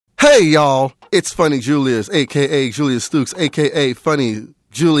Hey, y'all. It's Funny Julius, a.k.a. Julius Stukes, a.k.a. Funny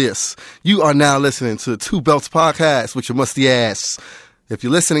Julius. You are now listening to Two Belts Podcast with your musty ass. If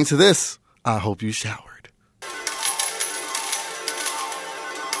you're listening to this, I hope you showered.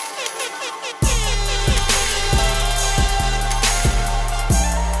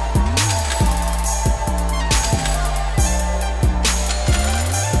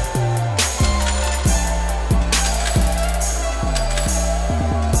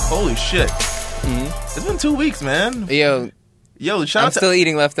 Holy shit. Mm-hmm. It's been 2 weeks, man. Yo, shout out I'm still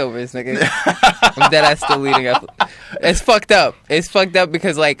eating leftovers, nigga. I'm dead ass still eating It's fucked up. It's fucked up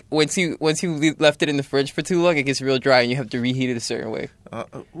because, like, once you left it in the fridge for too long, it gets real dry and you have to reheat it a certain way.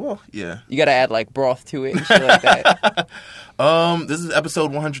 Well, yeah. You gotta add, like, broth to it and shit like that. This is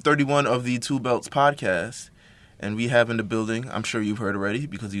episode 131 of the Two Belts Podcast. And we have in the building, I'm sure you've heard already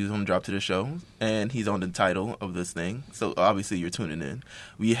because he's on Drop to the Show. And he's on the title of this thing. So obviously you're tuning in.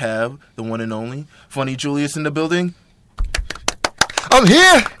 We have the one and only Funny Julius in the building. I'm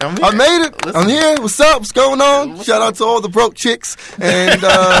here. I made it. Listen. I'm here. What's up? What's going on? Shout out to all the broke chicks. And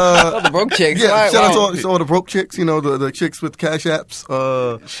all the broke chicks. Yeah, shout out to all the broke chicks. You know, the chicks with cash apps.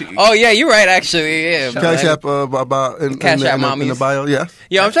 Oh, yeah, you're right, actually. Yeah, cash app about in the bio. Yeah.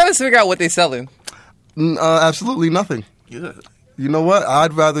 Yeah, I'm trying to figure out what they're selling. Absolutely nothing. Yeah. You know what?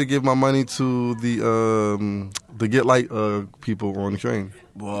 I'd rather give my money to the Get Light people on the train.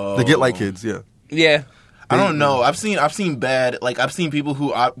 Whoa. The Get Light kids. Yeah. Yeah. I don't know. I've seen bad. Like, I've seen people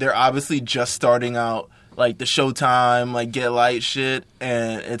who they're obviously just starting out, like the Showtime, like Get Light shit,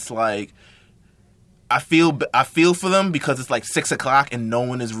 and it's like I feel for them because it's like 6 o'clock and no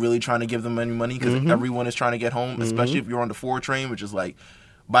one is really trying to give them any money because everyone is trying to get home, especially if you're on the 4 train, which is like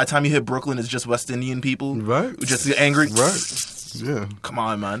by the time you hit Brooklyn, it's just West Indian people, right? Just angry, right? Yeah. Come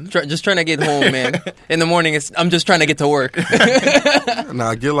on, man. Just trying to get home, man. In the morning, I'm just trying to get to work.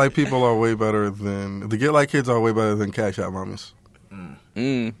 Nah, Get Light people are way better than... The Get Light kids are way better than Cash App mamas.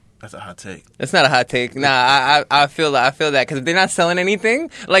 That's a hot take. That's not a hot take. Nah, I feel that because if they're not selling anything,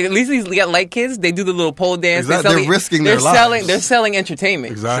 like at least these Get Light kids, they do the little pole dance. Exactly. They're risking their lives. They're selling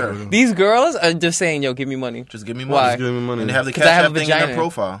entertainment. Exactly. Sure. These girls are just saying, "Yo, give me money. Just give me money. Why? Just give me money." And they have the Cash App thing in their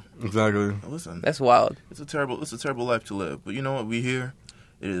profile. Exactly. Listen, that's wild. It's a terrible life to live. But you know what? We here.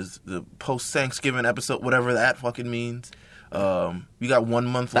 It is the post-Thanksgiving episode, whatever that fucking means. We got 1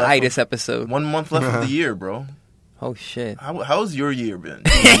 month left. The itis episode. 1 month left of the year, bro. Oh, shit. How's your year been?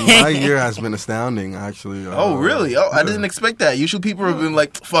 My year has been astounding, actually. Oh, really? Oh, I didn't expect that. Usually people have been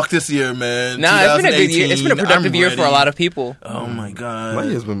like, fuck this year, man. Nah, it's been a good year. It's been a productive year for a lot of people. Oh, my God. My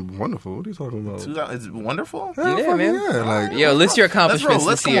year's been wonderful. What are you talking about? It's wonderful? Yeah, man. Yeah, yo, list your accomplishments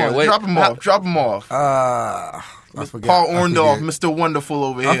this year. Drop them off. I forget. Paul Orndorff, Mr. Wonderful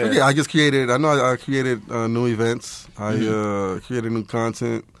over here. I forget. I created new events. I created new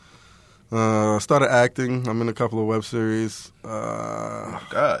content. Started acting. I'm in a couple of web series. Oh,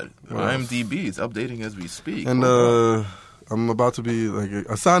 God. IMDb is updating as we speak. And I'm about to be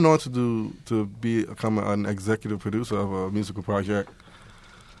I signed on to become an executive producer of a musical project.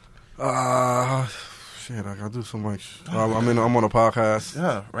 Shit, I gotta do so much. I'm on a podcast.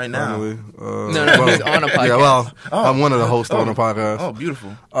 Yeah, right now. No, he's on a podcast. Yeah, well, I'm one of the hosts on a podcast. Oh,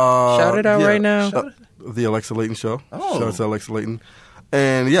 beautiful. Shout it out right now. The Alexa Layton Show. Oh. Shout out to Alexa Layton.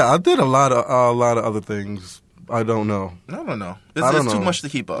 And yeah, I did a lot of other things. I don't know. No. It's too much to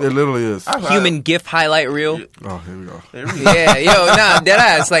keep up. It literally is. Human GIF highlight reel. Oh, here we go. Yeah,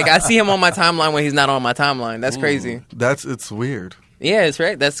 deadass. Like I see him on my timeline when he's not on my timeline. That's crazy. It's weird. Yeah, it's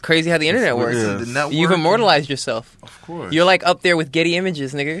right. That's crazy how the internet works. Yeah. You've immortalized yourself. Of course. You're like up there with Getty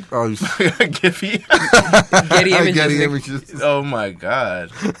Images, nigga. Oh, Giphy? Getty Images. Oh, my God.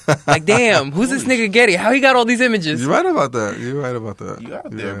 Like, damn, who's this nigga Getty? How he got all these images? You're right about that. You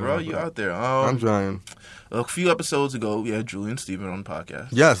out there, bro. You out there. I'm trying. A few episodes ago, we had Julian Stephen on the podcast.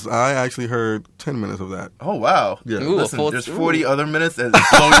 Yes, I actually heard 10 minutes of that. Oh, wow. Yeah. Ooh, listen, there's 40 other minutes that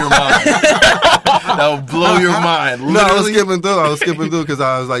blow your mind. That will blow your mind. Literally. No, I was skipping through because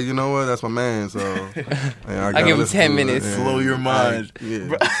I was like, you know what? That's my man. So I give him 10 minutes. Blow your mind.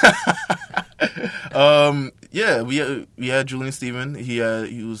 We had Julian Stephen. He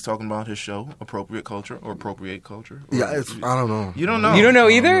was talking about his show, Appropriate Culture. Yeah, I don't know. You don't know. You don't know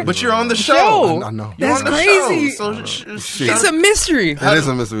either? But you're on the show. I know. That's crazy. So it's a mystery. It is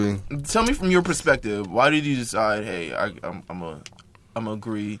a mystery. Tell me from your perspective, why did you decide, hey, I'm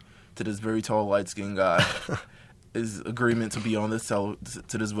agree to this very tall, light-skinned guy. His agreement to be on this to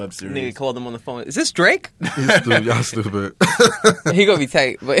this web series. Nigga called him on the phone. Is this Drake? Y'all stupid. He gonna be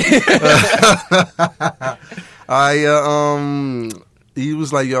tight, but he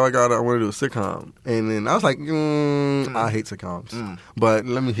was like, "Yo, I want to do a sitcom," and then I was like, "I hate sitcoms, but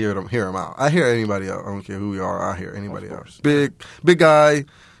let me hear him out. I hear anybody out. I don't care who we are. I hear anybody out. Big guy,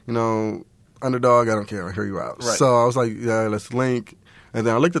 you know, underdog. I don't care. I hear you out." Right. So I was like, "Yeah, let's link." And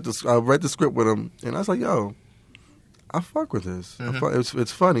then I looked at I read the script with him, and I was like, "Yo, I fuck with this.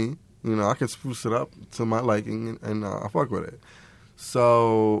 It's funny. You know, I can spruce it up to my liking, and I fuck with it."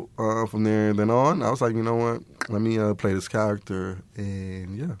 So from there then on, I was like, you know what? Let me play this character,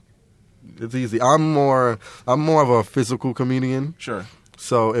 and yeah, it's easy. I'm more of a physical comedian. Sure.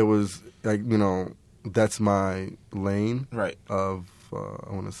 So it was like, you know, that's my lane. Right. Of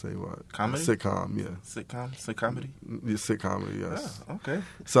I want to say what? Comedy? Sitcom, yeah. Sitcomedy? Yeah, sitcomedy, yes. Yeah, okay.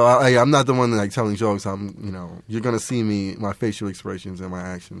 So I'm not the one like telling jokes. You're gonna see my facial expressions and my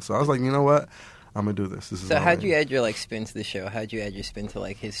actions. So I was like, you know what? I'm gonna do this. This is So my how'd lane. you add your like spin to the show? How'd you add your spin to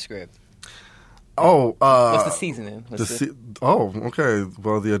like his script? Oh, What's the seasoning? Okay.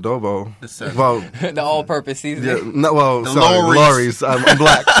 Well, the adobo. The Well, the all-purpose seasoning? yeah. No, well, The sorry, Lorries. I'm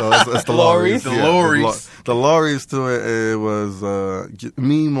black, so it's the Lorries? Lorries. The Yeah, Lorries. The Lorries to it was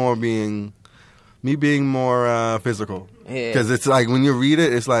me being more physical. Yeah. Because it's like when you read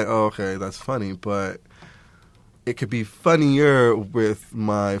it, it's like, oh, okay, that's funny, but it could be funnier with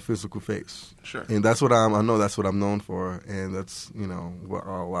my physical face. Sure. And that's what I know that's what I'm known for, and that's, you know, what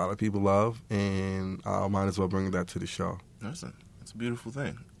a lot of people love, and I might as well bring that to the show. Listen, it's a beautiful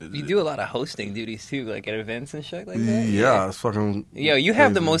thing. You do a lot of hosting duties too, like at events and shit like that. Yeah, it's fucking. Yo, you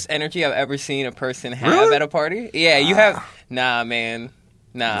have the crazy. most energy I've ever seen a person have Really? at a party. Yeah, you have. Nah, man.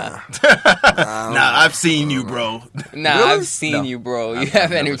 Nah. Nah, I've seen you, bro. Nah, Really? I've seen No. you, bro. You I've have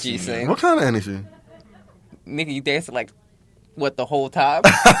never energy, seen you. Sing. What kind of energy? Nigga, you dancing like, what, the whole time?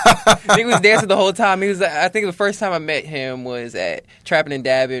 Nigga was dancing the whole time. He was. I think the first time I met him was at Trappin' and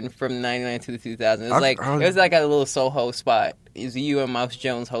Dabbin' from 99 to 2000. It was like at a little Soho spot. It was you and Mouse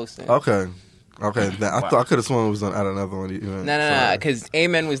Jones hosting. Okay. I thought I could have sworn it was at another one. No, because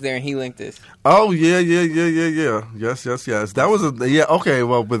Amen was there and he linked us. Oh yeah. Yes. That was okay.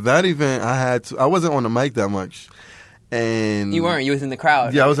 Well, with that event, I wasn't on the mic that much, and You weren't. You was in the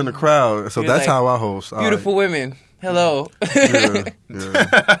crowd. Yeah, I was in the crowd, so He was that's like, how I host. Beautiful women. Hello. Yeah.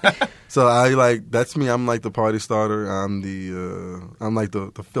 So that's me. I'm like the party starter. I'm like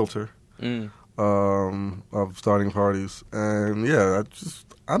the filter of starting parties, and yeah,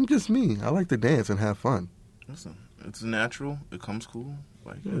 I'm just me. I like to dance and have fun. Listen, it's natural. It comes cool.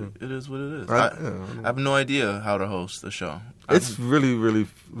 Like Yeah. it is what it is. I I have no idea how to host the show. It's really, really,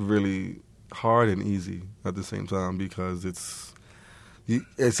 really hard and easy at the same time because it's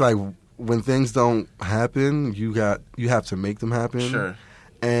like when things don't happen, you have to make them happen. Sure.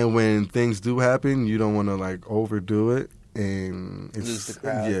 And when things do happen, you don't want to like overdo it, and Lose the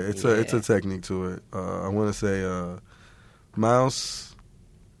crowd. it's a technique to it. I want to say Mouse,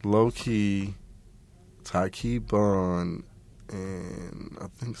 Low Key, Tyke Bond, and I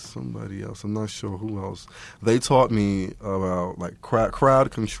think somebody else. I'm not sure who else. They taught me about like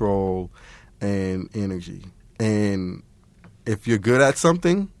crowd control and energy. And if you're good at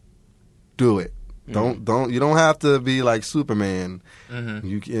something, do it. You don't have to be like Superman. Mm-hmm.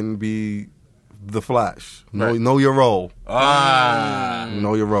 You can be the Flash. Right. Know your role.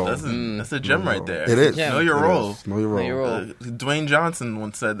 Know your role. That's a gem right there. It is. Yeah. Know your It role. is. Know your role. Know your role. Dwayne Johnson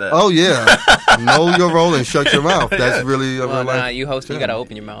once said that. Oh yeah. Know your role and shut your mouth. That's really a Well, real life. you host, you gem. gotta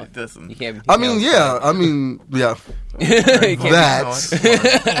open your mouth. Listen. You can't. I mean, yeah. You can't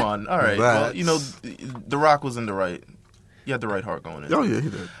That. Come on. All right. Well, That's- you know, The Rock was in the right. You had the right heart going in. Oh yeah, he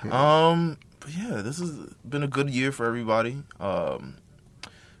did. Yeah. But yeah, this has been a good year for everybody.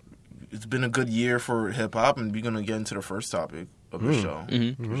 It's been a good year for hip hop, and we're gonna get into the first topic of the show,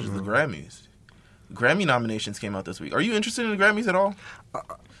 which is the Grammys. Grammy nominations came out this week. Are you interested in the Grammys at all?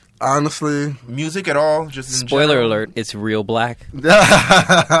 Honestly, Music at all? Just in Spoiler general? alert: it's real black.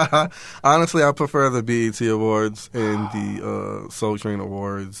 honestly, I prefer the BET Awards and the Soul Train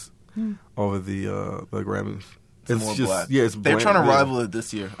Awards over the Grammys. It's more black. Yeah, it's They're bland, trying to yeah. rival it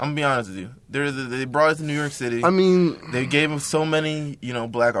this year. I'm gonna be honest with you. They brought it to New York City. I mean, They gave them so many,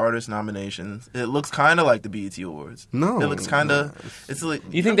 black artist nominations. It looks kind of like the BET Awards. No. It looks kind of. It's like.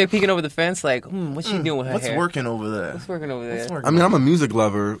 You think they're peeking over the fence? Like, what's she doing with her What's hair? working over there? What's working over there? What's working I mean, I'm over a music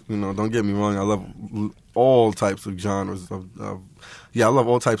lover. Don't get me wrong. I love all types of genres of I love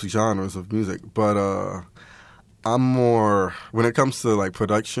all types of genres of music. But I'm more when it comes to like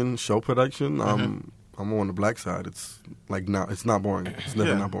production, show production. I'm more on the black side. It's like it's not boring. It's never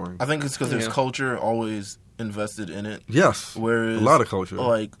Yeah. not boring. I think it's because there's Yeah. culture always invested in it. Yes, Whereas a lot of culture.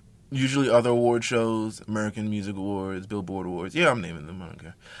 Like usually other award shows, American Music Awards, Billboard Awards. Yeah, I'm naming them. I don't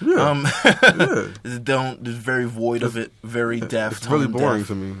care. Yeah. Just very void of it. Very deaf. It's really boring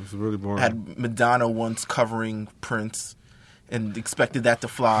to me. It's really boring. Had Madonna once covering Prince, and expected that to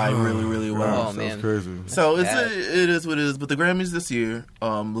fly really, really well. Oh man, crazy. So it is what it is. But the Grammys this year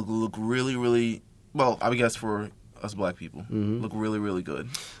look really, really well. I guess for us black people, look really, really good.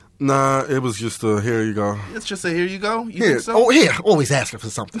 Nah, it was just a here you go. It's just a here you go. You Here. think so? Oh yeah, always asking for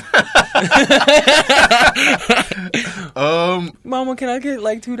something. Mama, can I get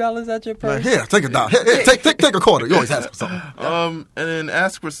like $2 at your purse? Like, here, take $1. Here, take a quarter. You always ask for something. And then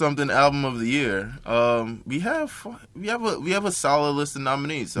ask for something. Album of the year. We have a solid list of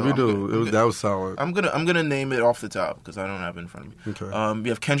nominees. So We do. That was solid. I'm gonna name it off the top because I don't have it in front of me. Okay. We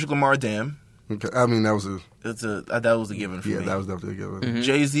have Kendrick Lamar, Damn. Okay. I mean, that was a That was a given for me. yeah, that was definitely a given.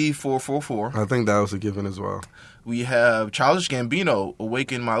 Jay-Z, 444. I think that was a given as well. We have Childish Gambino,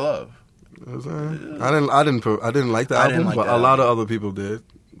 Awaken My Love. I didn't like the I didn't album, like but the a lot album. of other people did,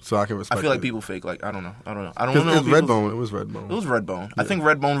 so I can respect. I feel like it. people fake. Like I don't know. I don't know. It's Redbone. It was Redbone. It was Redbone. I think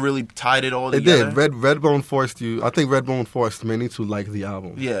Redbone really tied it all It together. did. Redbone forced you. I think Redbone forced many to like the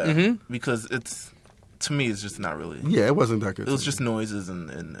album. Yeah, because to me, it's just not really. Yeah, it wasn't that good. It was to me. just noises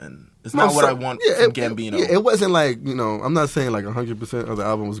and it's not what I want from Gambino. It wasn't like, I'm not saying like 100% of the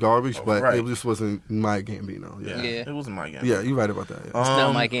album was garbage, but right. it just wasn't my Gambino. Yeah, Yeah. it wasn't my Gambino. Yeah, you're right about that. Yeah. It's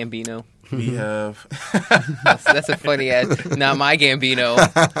not my Gambino. We have That's a funny ass. Not my Gambino.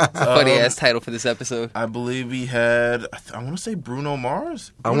 It's a funny ass title for this episode. I believe we had I want to say Bruno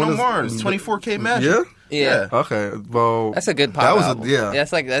Mars. wanna- Mars, 24K Magic. Yeah? Yeah. Okay. Well, That's a good pop that was album. yeah.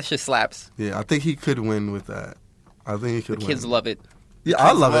 That shit slaps. Yeah, I think he could win with that. I think he could win. Kids love it. Yeah,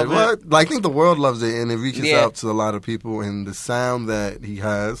 I love it. love What? Like, I think the world loves it, and it reaches Yeah. out to a lot of people. And the sound that he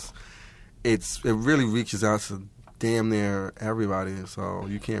has, it really reaches out to damn near everybody. So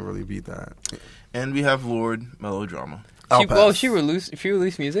you can't really beat that. And we have Lord Melodrama. She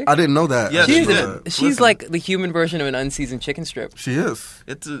released music. I didn't know that. Yeah, I she didn't did. know that. She's like the human version of an unseasoned chicken strip. She is.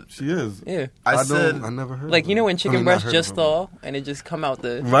 She is. Yeah. I said I never heard. Like, of you know her. when I chicken mean, breast not heard just of her. thaw and it just come out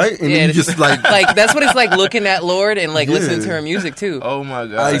the Right, and then you it's- just like like that's what it's like looking at Lord and like listening to Yeah. her music too. Oh my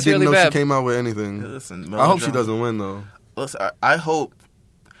god! I It's didn't really know bad. she came out with anything. Listen, I hope she Melodrama. doesn't win though. Listen, I hope.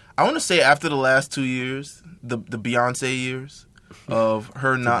 I want to say after the last 2 years, the Beyonce years of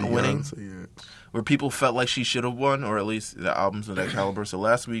her not winning, Beyonce, yeah. where people felt like she should have won, or at least the albums of that caliber. So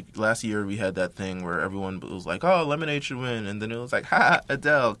last year, we had that thing where everyone was like, "Oh, Lemonade should win," and then it was like, "Ha,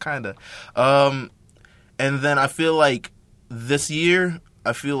 Adele, kinda." And then I feel like this year,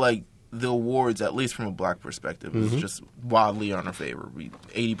 the awards, at least from a black perspective, is just wildly on our favor.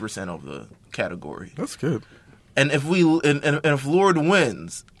 80% of the category. That's good. And if if Lord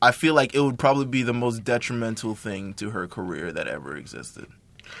wins, I feel like it would probably be the most detrimental thing to her career that ever existed.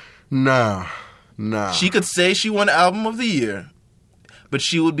 Nah. She could say she won Album of the Year, but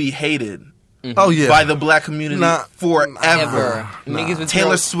she would be hated Oh yeah. by the black community forever. Ever. Niggas would Taylor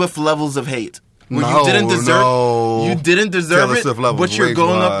throw- Swift levels of hate. Where No, you didn't deserve Taylor it, Swift levels but you're way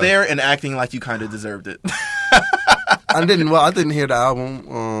going too up high. there and acting like you kind of deserved it. I didn't hear the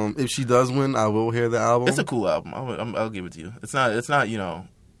album. If she does win, I will hear the album. It's a cool album. I'll give it to you. It's not It's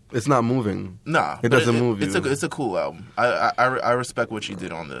not moving. Nah, It but doesn't move you. It's a cool album. I respect what she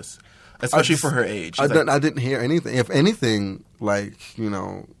did on this, especially for her age. I didn't hear anything. If anything, like,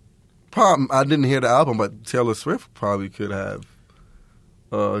 I didn't hear the album, but Taylor Swift probably could have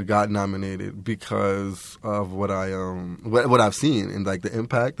got nominated because of what I've seen and like the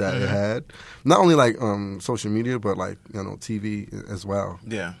impact that it had, not only like social media, but like TV as well.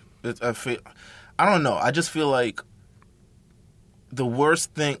 Yeah, I don't know. I just feel like the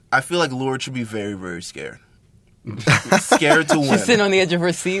worst thing. I feel like Lorde should be very, very scared. Scared to win. She's sitting on the edge of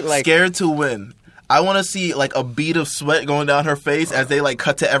her seat, like Scared to win. I want to see like a bead of sweat going down her face as they like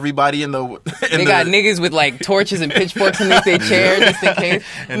cut to everybody in the. they got niggas with like torches and pitchforks underneath their chair just in case.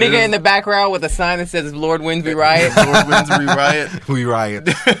 And Nigga there's- in the background with a sign that says "Lord wins, we riot." Lorde wins, we riot. We riot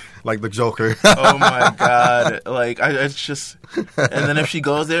like the Joker. Oh my god! Like it's just, and then if she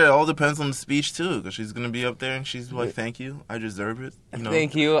goes there, it all depends on the speech too, because she's gonna be up there and she's like, "Thank you, I deserve it."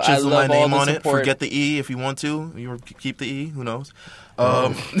 Thank you, I Chisel love my name all the on support. it. Forget the E if you want to. You keep the E. Who knows?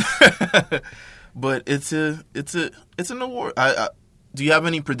 But it's an award. Do you have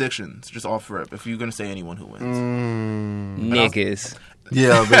any predictions? Just off rip, if you're gonna say anyone who wins. Niggas,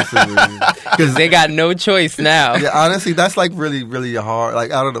 Yeah, basically. because they got no choice now. Yeah, honestly, that's like really, really hard.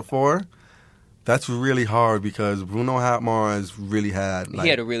 Like out of the four, that's really hard because Bruno Mars really had. Like, He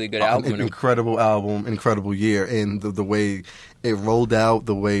had a really good album. an incredible album, incredible year, and the way it rolled out,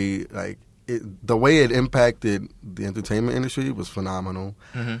 the way it impacted the entertainment industry was phenomenal.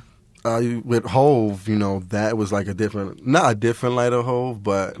 with Hove, that was like not a different light of Hove,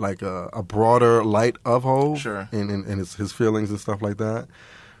 but like a broader light of Hove. Sure. And his feelings and stuff like that.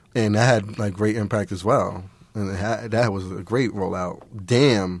 And that had like great impact as well. And that was a great rollout.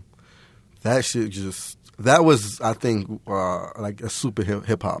 Damn, that shit that was, I think, like a super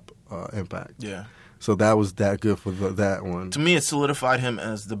hip hop impact. Yeah. So that was that good for that one. To me, it solidified him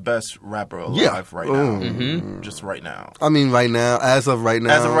as the best rapper alive right now. Just right now. I mean, as of right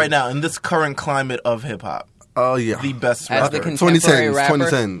now, in this current climate of hip hop. Oh yeah, the best as rapper. the contemporary rapper.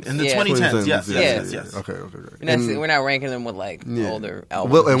 2010s. In the 2010s, yes. Okay. We're not ranking them with like older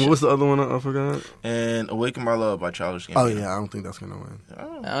albums. And what was the other one I forgot? And "Awaken My Love" by Childish Gambino. Oh yeah, I don't think that's gonna win. I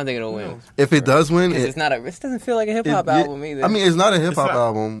don't think it'll win. If it does win, it doesn't feel like a hip hop album either. I mean, it's not a hip hop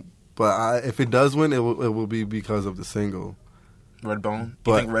album, but if it does win, it will be because of the single. Redbone.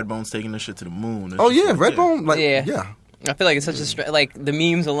 You think Redbone's taking this shit to the moon? Redbone. Yeah. I feel like it's such a like the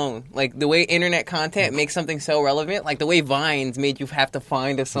memes alone, like the way internet content makes something so relevant, like the way Vines made you have to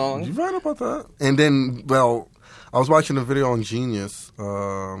find a song. You're right about that. And then, I was watching a video on Genius.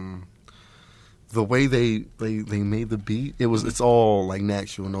 The way they made the beat, it's all like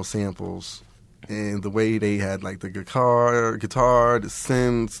natural, no samples. And the way they had like the guitar, the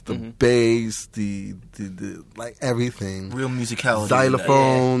synths, the bass, the like everything, real musicality,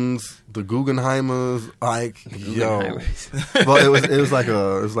 xylophones, the Guggenheimers, like Well, it was like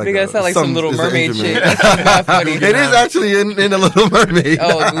some Little Mermaid shit. That's funny. It is actually in the Little Mermaid.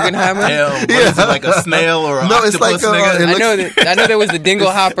 Oh, Guggenheimer. Is it like a snail or an octopus? It's like I know there was the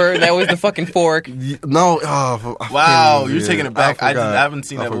dingle hopper. That was the fucking fork. No, wow, you're taking it back. I haven't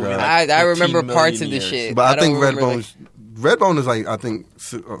seen that movie. I remember parts of the shit, but I think Redbone is like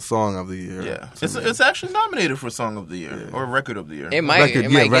Song of the Year. Yeah, it's actually nominated for Song of the Year or Record of the Year. It might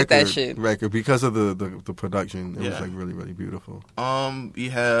get that shit. Record because of the production. It was like really, really beautiful. You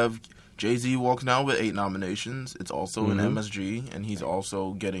have Jay-Z walks now with 8 nominations. It's also in MSG, and he's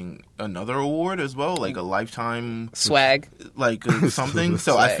also getting another award as well, like a lifetime swag, like something.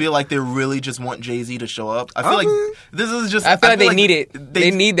 So I feel like they really just want Jay-Z to show up. I feel like this is just. I feel like they need it.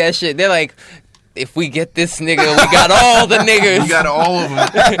 They need that shit. They're like, if we get this nigga, we got all the niggas. We got all of them.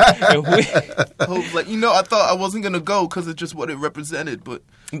 Hope's like, I thought I wasn't gonna go because it's just what it represented, but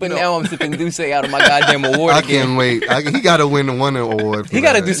now I'm sipping Douce out of my goddamn award I can't wait. He got to win one award. He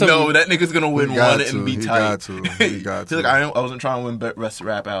got to do something. No, that nigga's gonna win one and be tight. He got to. He's like, I wasn't trying to win best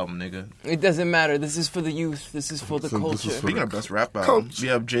rap album, nigga. It doesn't matter. This is for the youth. This is for the culture. Speaking of best rap album, we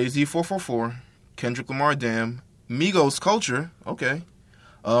have Jay-Z 444, Kendrick Lamar Damn, Migos Culture, okay.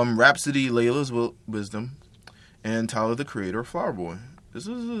 Rhapsody, Layla's Wisdom, and Tyler the Creator, Flower Boy.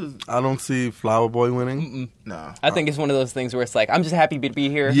 I don't see Flower Boy winning. No. I think it's one of those things where it's like, I'm just happy to be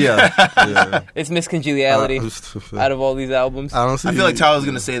here. Yeah. It's miscongeniality out of all these albums. I feel like Tyler's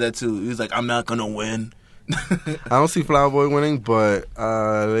going to say that too. He's like, I'm not going to win. I don't see Flower Boy winning, but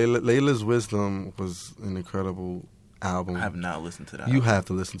Layla's Wisdom was an incredible album. I have not listened to that. You have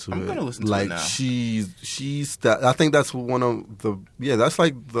to listen to it. I'm going to listen to it now. I think that's one of that's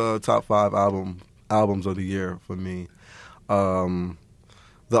like the top 5 albums of the year for me.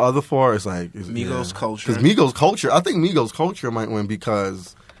 The other 4 is like Migos Culture. Because Migos Culture, I think Migos Culture might win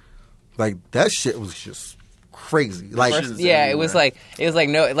because like that shit was just crazy. Like it was like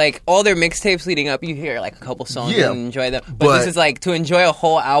no, like all their mixtapes leading up, you hear like a couple songs and enjoy them. But this is like to enjoy a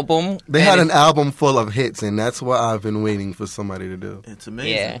whole album. They had an album full of hits, and that's what I've been waiting for somebody to do. It's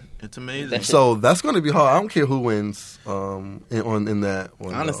amazing. Yeah. It's amazing. So that's going to be hard. I don't care who wins in that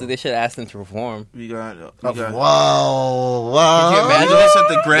one. Honestly, they should have asked them to perform. We got wow. Did you imagine this at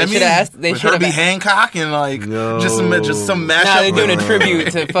the Grammy? They should have Herbie Hancock and like just some mashup. Nah, they're doing a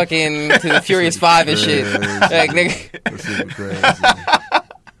tribute to the Furious 5 and shit. Like, nigga. That shit be crazy.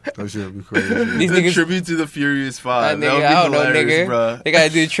 That shit be crazy. These niggas, tribute to the Furious 5. Nigga, I don't know, nigga. Bruh. They gotta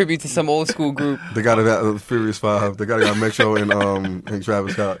do a tribute to some old school group. They got the Furious 5. They got Metro and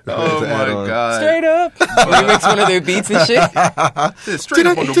Travis Scott. Oh my god! Straight up. They mix one of their beats and shit. Straight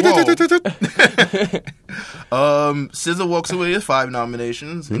up on the wall. SZA walks away with 5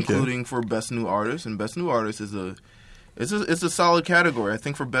 nominations, including for Best New Artist, and Best New Artist is a solid category. I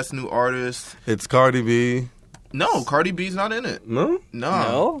think for Best New Artist, it's Cardi B. No, Cardi B's not in it. No?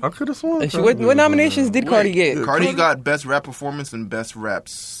 I could have sworn. What nominations did Cardi get? Cardi got Best Rap Performance and Best Rap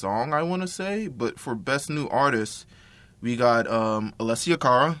Song, I want to say. But for Best New Artist, we got Alessia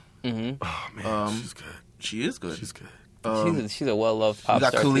Cara. Mm-hmm. Oh, man, she's good. She is good. She's good. She's a well-loved pop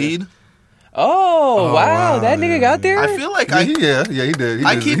star. We got Khalid. Too. Oh, wow. That nigga got there? I feel like he did.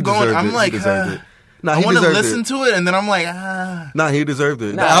 I keep going. I'm like, Nah, I want to listen to it, and then I'm like, Nah, he deserved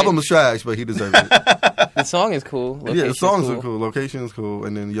it. The album was trash, but he deserved it. The song is cool. Yeah, the songs are cool. Location is cool.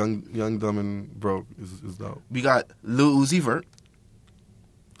 And then Young, Dumb, and Broke is dope. We got Lil Uzi Vert.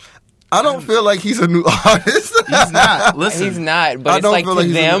 I don't feel like he's a new artist. He's not. Listen, he's not. But it's like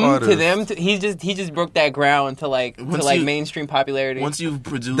to them, he just broke that ground to mainstream popularity. Once you've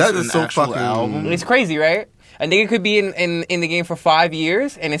produced that is an actual album, it's crazy, right? A nigga could be in the game for 5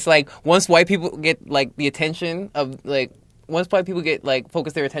 years, and it's like once white people get like the attention of like. Once white people get like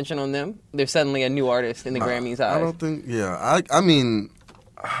focus their attention on them, they're suddenly a new artist in the Grammys' eyes. I don't think. Yeah, I mean,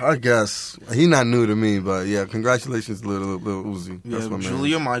 I guess he's not new to me, but yeah, congratulations, Lil Uzi. That's my man.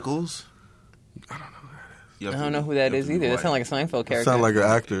 Julia Michaels. I don't know who that is either. That sounds like a Seinfeld character. Sound like an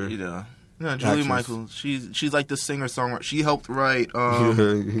actor. Yeah. Yeah, Julia Michaels. She's like the singer-songwriter. She helped write.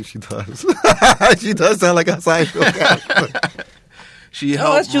 Yeah, she does. She does sound like a Seinfeld character. She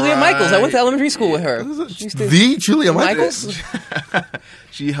helped that's Julia Michaels. I went to elementary school with her. The Julia Michaels?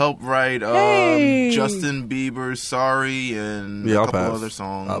 She helped write Justin Bieber's Sorry and a couple other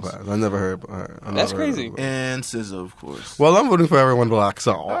songs. I'll pass. I never heard her. That's crazy. And SZA, of course. Well, I'm voting for Everyone Black,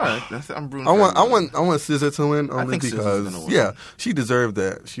 so. All right. I'm rooting I want SZA to win only because, win. she deserved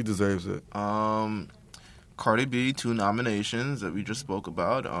that. She deserves it. Cardi B, 2 nominations that we just spoke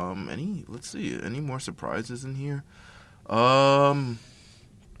about. Let's see, any more surprises in here? I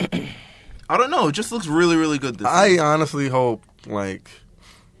don't know. It just looks really, really good this I year. honestly hope, like,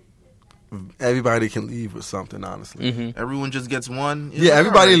 everybody can leave with something, honestly. Mm-hmm. Everyone just gets one. Yeah,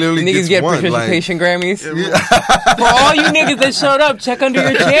 everybody literally niggas gets one. Niggas get participation Grammys. Yeah. For all you niggas that showed up, check under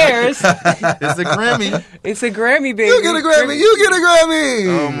your chairs. It's a Grammy. It's a Grammy, baby. You get a Grammy. You get a Grammy.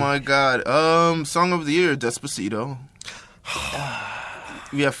 Oh, my God. Song of the Year, Despacito.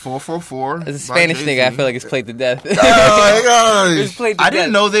 We have 444. As a Spanish nigga, I feel like it's played to death. Oh my gosh. I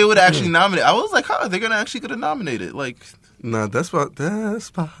didn't know they would actually nominate. I was like, how are they going to actually get nominated? Like, no,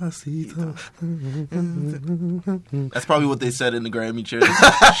 Despacito. That's probably what they said in the Grammy chair.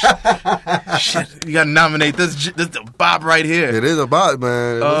 Shit, you got to nominate this. This is a bop right here. It is a bop,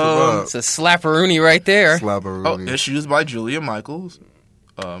 man. It's a slapperoonie right there. Slapperoonie. Issues by Julia Michaels.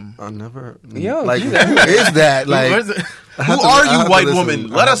 I never. Yo, like, who is that? Like, who are you, white woman?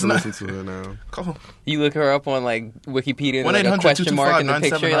 Let us know. Listen to her now. You look her up on like Wikipedia, and like a question mark in the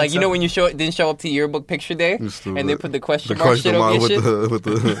picture. Like, you know when you didn't show up to yearbook picture day, and they put the question mark shit on your shit with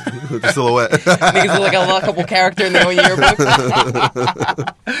the silhouette. Niggas look like a lockable character in their own yearbook.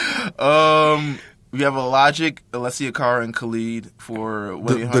 We have a Logic, Alessia Cara, and Khalid for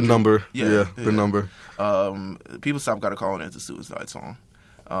the number. Yeah, the number. People stop got to call it. It's a suicide song.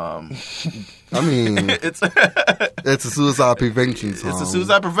 I mean, it's a suicide prevention song. It's a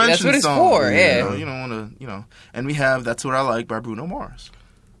suicide prevention song. That's what it's for, yeah. You don't want to, And we have That's What I Like by Bruno Mars.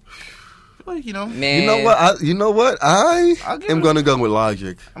 Like, Man. You know what? I am going to go with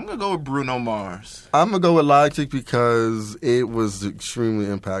Logic. I'm going to go with Bruno Mars. I'm going to go with Logic because it was extremely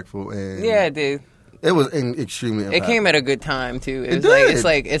impactful. And yeah, it did. It was extremely impactful. It came at a good time too. It did.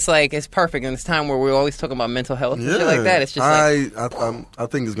 It's perfect in this time where we're always talking about mental health and shit like that. It's just I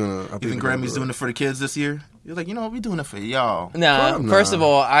think it's gonna. You think Grammy's doing it for the kids this year? You're like, we're doing it for y'all. Nah, first of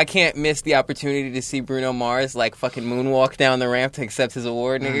all, I can't miss the opportunity to see Bruno Mars like fucking moonwalk down the ramp to accept his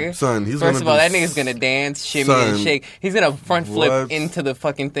award, nigga. Son, first of all, that nigga's gonna dance, shimmy, and shake. He's gonna front flip into the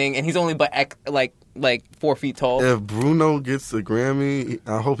fucking thing, and he's only like 4 feet tall. If Bruno gets a Grammy,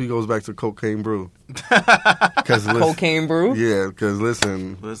 I hope he goes back to Cocaine Brew. Cocaine Brew? Yeah, because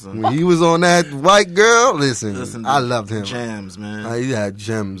listen, when he was on that white girl, listen I loved him. Jams, man. He had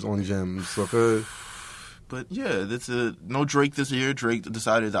gems on gems. So But yeah, that's no Drake this year. Drake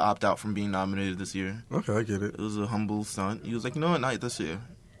decided to opt out from being nominated this year. Okay, I get it. It was a humble stunt. He was like, what, not this year.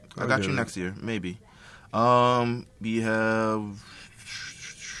 I got you next year, maybe. We have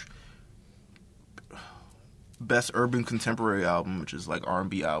Best Urban Contemporary Album, which is like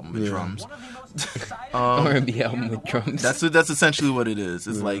R&B album with drums. R&B album with drums. That's essentially what it is.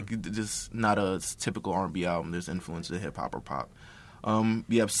 It's like just not a typical R&B album. There's influence in hip hop or pop.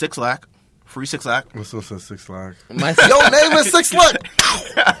 We have 6 Lack. Free 6 Lack. What's up, 6 Lack? Yo, name is 6 Lack.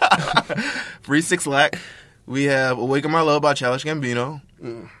 Free 6 Lack. We have Awaken My Love by Childish Gambino.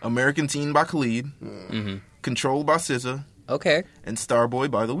 American Teen by Khalid. Controlled by SZA. Okay. And Starboy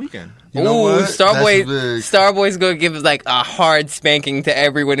by The Weeknd. You know what? Starboy's going to give like a hard spanking to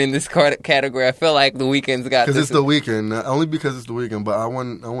everyone in this category. I feel like The Weeknd's got this. Because it's The Weeknd. Only because it's The Weeknd, but I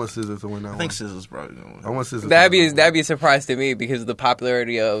want SZA to win that one. I think SZA's probably going to win. I want SZA That'd be a surprise to me because of the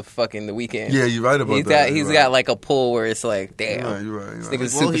popularity of fucking The Weeknd. Yeah, you're right about that. He's got like a pull where it's like, damn. You're right.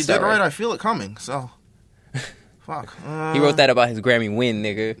 Well, he did right. I feel it coming, so... Fuck. He wrote that about his Grammy win,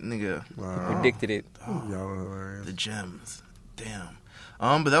 nigga. Wow. Predicted it. Y'all are hilarious. The gems. Damn.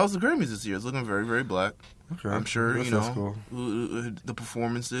 But that was the Grammys this year. It's looking very, very black. Okay. I'm sure, Cool. the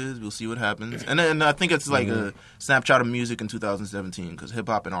performances. We'll see what happens. And I think it's like a snapshot of music in 2017 because hip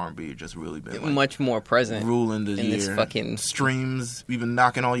hop and R&B have just really been like, much more present ruling this year. This fucking streams. We've been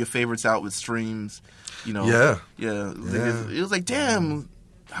knocking all your favorites out with streams. Yeah. It was like, damn,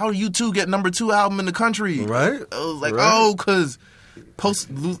 how do U2 get number 2 album in the country? Right. I was like, right. because I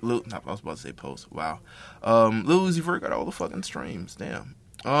was about to say Post. Wow. Lil Uzi Vert got all the fucking streams. Damn.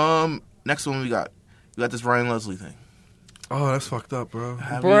 Next one we got this Ryan Leslie thing. Oh, that's fucked up, bro.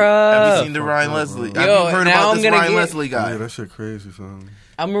 Have you seen the Ryan Leslie? Have you heard about this Ryan Leslie guy? Yeah, that shit crazy, son.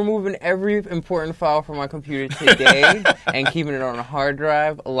 I'm removing every important file from my computer today and keeping it on a hard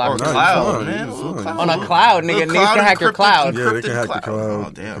drive. On a cloud, man. On a cloud, nigga. Niggas can hack your cloud. Yeah, they can hack the cloud.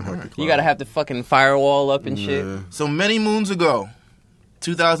 Oh, damn. You gotta have the fucking firewall up and shit. So many moons ago,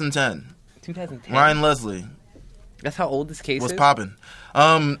 2010. Ryan Leslie. That's how old this case was is? popping.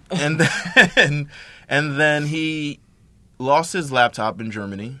 And then he lost his laptop in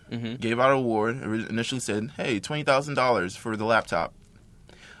Germany, gave out an award, initially said, hey, $20,000 for the laptop.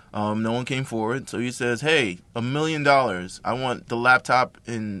 No one came forward, so he says, hey, $1 million. I want the laptop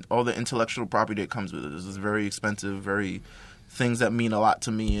and all the intellectual property that comes with it. This is very expensive, very things that mean a lot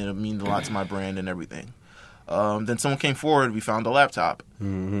to me and it means a lot to my brand and everything. Then someone came forward, we found the laptop.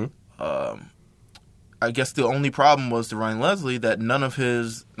 I guess the only problem was to Ryan Leslie that none of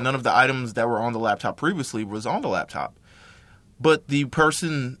the items that were on the laptop previously was on the laptop. But the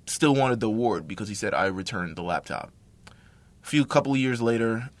person still wanted the award because he said, I returned the laptop. Couple of years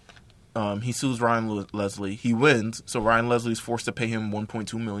later, he sues Ryan Leslie. He wins, so Ryan Leslie is forced to pay him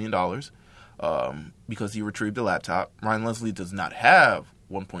 $1.2 million because he retrieved the laptop. Ryan Leslie does not have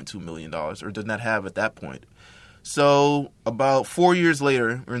 $1.2 million, or did not have at that point. So about 4 years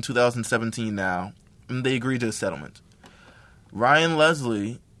later, we're in 2017 now, and they agreed to a settlement. Ryan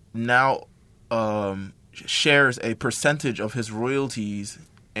Leslie now shares a percentage of his royalties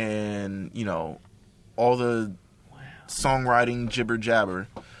and, all the songwriting jibber jabber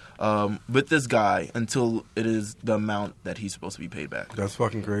with this guy until it is the amount that he's supposed to be paid back. That's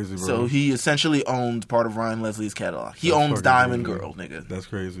fucking crazy, bro. So he essentially owned part of Ryan Leslie's catalog. He owns Diamond crazy. Girl, nigga. That's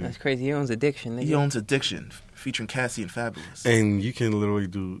crazy. That's crazy. He owns Addiction, nigga. He owns Addiction, featuring Cassie and Fabulous. And you can literally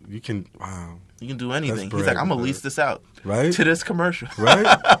wow. You can do anything. That's He's like, I'm going to lease this out. Right? To this commercial. Right?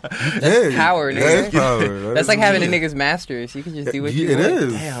 That's power, nigga. That's power. That's like having a nigga's masters. You can just do what you want. It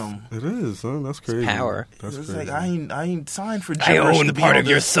is. Damn. It is, son. That's crazy. It's power. That's it's crazy. like, I ain't signed for I own part of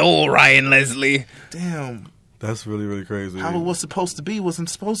your soul, Ryan Leslie. Damn. That's really, really crazy. How it was supposed to be wasn't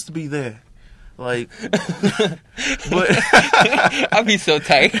supposed to be there. Like, but I'd be so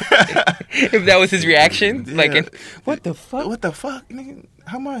tight if that was his reaction. Yeah. Like, what the fuck? What the fuck, nigga?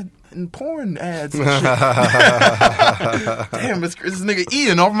 How am I in porn ads and shit? Damn, this nigga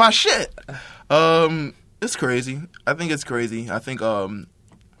eating off my shit. It's crazy. I think it's crazy. I think on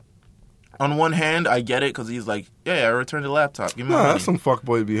one hand, I get it because he's like, yeah, I returned the laptop. Give me my money. That's some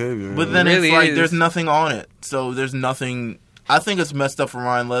fuckboy behavior. But then really it's like, is. there's nothing on it. So there's nothing. I think it's messed up for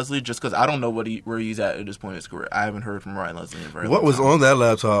Ryan Leslie just because I don't know where he's at this point in his career. I haven't heard from Ryan Leslie in a very long What was time. on that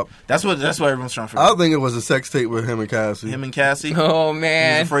laptop? That's what everyone's trying to figure I out. think it was a sex tape with him and Cassie. Him and Cassie. Oh, He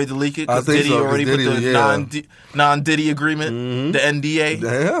man. was afraid to leak it I because think Diddy so, 'cause already Diddy, put the yeah. non-Diddy agreement, the NDA.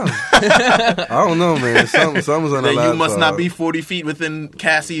 Yeah. I don't know, man. Something's on that That laptop. you must not be 40 feet within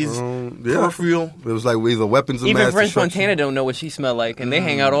Cassie's peripheral. It was like either weapons of Even mass French destruction. Montana don't know what she smell like, and they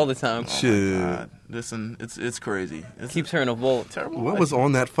hang out all the time. Shit. God, listen, it's crazy. It's Keeps her in a vault. terrible. What life. was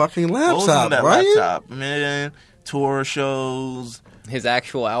on that fucking What laptop, was on that right? laptop, man? Tour shows, His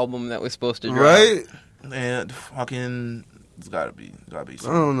actual album that was supposed to drop. Right? and fucking. It's gotta be. Something,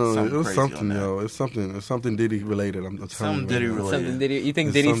 I don't know. It was crazy something, on that. yo. It's something Diddy related. I'm telling Something you. Diddy man. related. Something Diddy. You think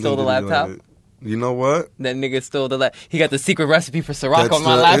It's Diddy something stole the Diddy laptop? related. You know what? That nigga stole the laptop. He got the secret recipe for Ciroc on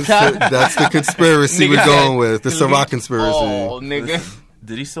my laptop. That's the conspiracy we're Nigga going said, with. The Ciroc conspiracy. Oh, nigga.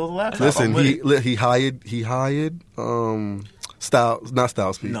 Did he steal the laptop? Listen, I'm with it. he hired Styles, not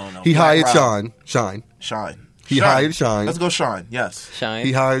Styles P. No. He Black hired Rob. Shine. Shine. He hired Shine. Let's go Shine. Yes. Shine.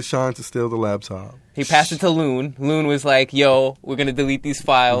 He hired Shine to steal the laptop. He passed it to Loon. Loon was like, yo, we're going to delete these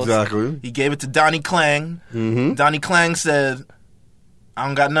files. Exactly. He gave it to Donnie Klang. Mm-hmm. Donnie Klang said, I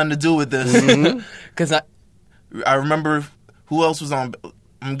don't got nothing to do with this. Because I remember who else was on.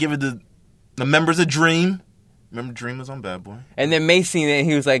 I'm giving the members of Dream. Remember Dream was on Bad Boy. And then Mace seen it, and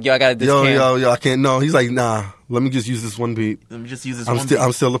he was like, yo, I got to discount. Yo, I can't. No, he's like, nah. Let me just use this one beat. Let me just use this I'm one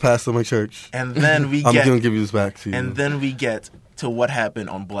I'm still the pastor of my church. And then we I'm get gonna give you this back to you. and then we get to what happened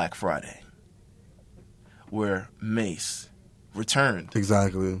on Black Friday, where Mace returned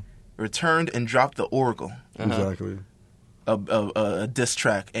exactly. and dropped the Oracle. Exactly. a diss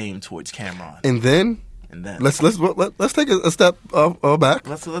track aimed towards Cameron. And then let's take a step back.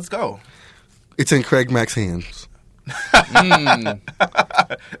 Let's go. It's in Craig Mack's hands.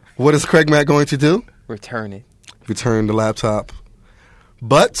 What is Craig Mack going to do? Return it. Return the laptop.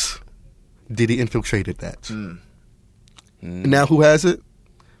 But Diddy infiltrated that. Now who has it?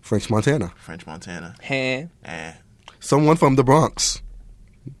 French Montana. Someone from the Bronx.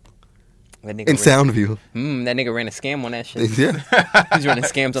 In Soundview. That nigga ran a scam on that shit. Yeah. He's running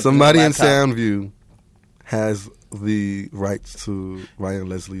scams on somebody in Soundview has the rights to Ryan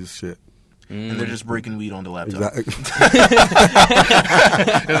Leslie's shit. And they're just breaking weed on the laptop. Exactly.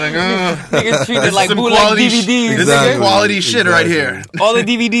 Niggas treat it like bootleg DVDs. This is quality shit right here. All the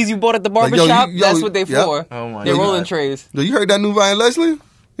DVDs you bought at the barbershop, that's what they for. Oh my They're God. rolling trays. Yo, you heard that new Ryan Leslie?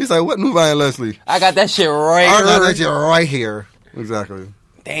 He's like, what new Ryan Leslie? I got that shit right I got that here. shit right here. Exactly.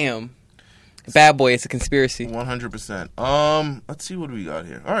 Damn. Bad boy, it's a conspiracy. 100%. Let's see what we got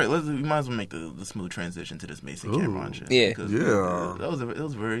here. All right, we might as well make the smooth transition to this Mason Cameron shit. Yeah. Because Yeah. That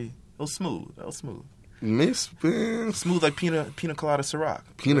was smooth. Miss Ben. Smooth like pina colada Ciroc.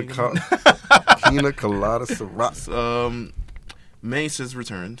 Pina colada Ciroc. Mace has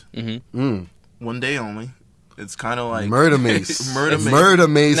returned. Mm-hmm. One day only. It's kind of like Murder Mace. Murder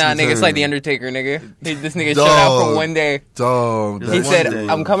Mace. Nah, nigga, it's like The Undertaker, nigga. This nigga shut out for one day. Dog. He One said, day.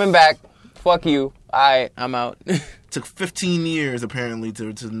 I'm coming back. Fuck you. I'm out. Took 15 years apparently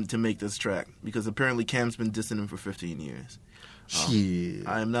to make this track because apparently Cam's been dissing him for 15 years. Shit.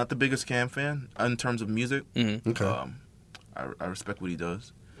 I am not the biggest Cam fan in terms of music. Mm-hmm. Okay. I respect what he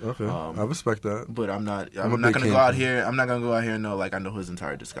does. Okay. I respect that. But I'm not a gonna big go Cam out fan. here. I'm not gonna go out here and know like I know his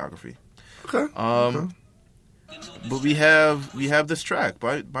entire discography. Okay. But we have this track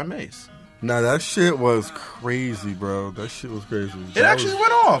by Mace. Nah, that shit was crazy, bro. That shit was crazy. It actually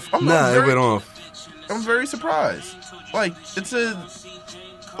went off. it went off. I'm very surprised. Like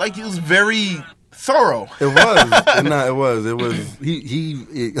it was very thorough. It was. It was. It was.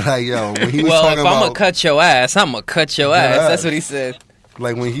 He like, yo, when he was Well, if talking I'm about, gonna cut your ass, I'm gonna cut your ass. That's what he said.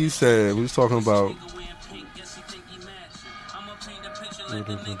 like when he said, we was talking about.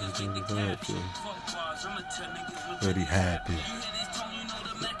 Pretty happy.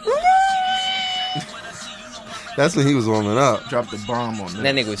 That's when he was warming up. Dropped the bomb on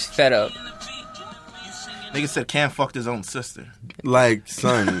That nigga was fed up. Nigga said Cam fucked his own sister. Like,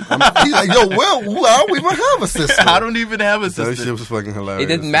 son. He's like, yo, well, I don't even have a sister. I don't even have a That shit sister. was fucking hilarious.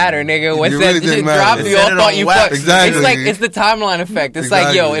 It doesn't matter, nigga. Once It that really didn't shit matter. dropped, It you all said it thought on you wax. fucked. Exactly. It's the timeline effect. It's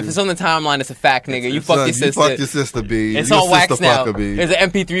like, yo, if it's on the timeline, it's a fact, nigga. You fucked your sister. You fucked your sister, B. It's you on a wax sister now. fucker, B. There's an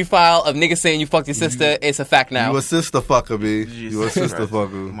MP3 file of niggas saying you fucked your sister. It's a fact now. You a sister fucker, B. Jesus You a sister Christ.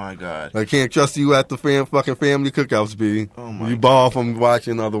 fucker. Oh my God. I can't trust you at the fucking family cookouts, B. Oh my You ball from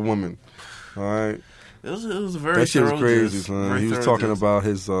watching other women. All right. It was a very That shit was thorough crazy, diss. son. Very He was thorough talking diss. about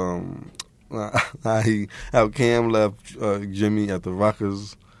his how Cam left Jimmy at the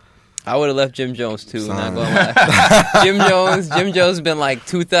Rockers. I would have left Jim Jones too. Son. Not gonna lie. Jim Jones been like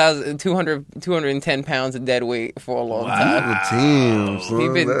 210 pounds of dead weight for a long time. The team, son. He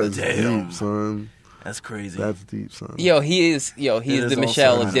been- That's Damn. deep, son. That's crazy. That's deep, son. He is It the is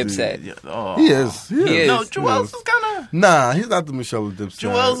Michelle also of deep. Dipset. Yeah. Oh. He is. He is. No, Joel's is kind of. Nah, he's not the Michelle of Dipset.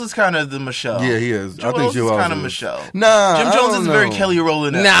 Joel's is kind of the Michelle. Yeah, he is. I think Joel's is Joel's kind of is. Michelle. Nah, Jim I Jones don't is very know. Kelly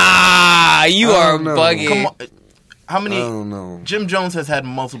Rowland. Nah, you I are don't know. bugging. Come on. How I many? don't know. Jim Jones has had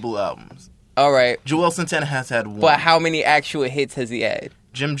multiple albums. All right, Joel Santana has had one. but how many actual hits has he had?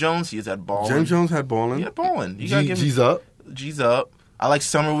 Jim Jones, he has had Ballin'. Jim Jones had Ballin'. Yeah, Ballin'. You gotta give him G's up. G's up. I like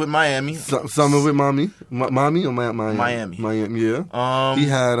Summer with Miami. Summer with mommy, mommy or Miami? Miami. Yeah. He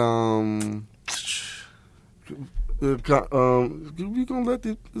had we gonna let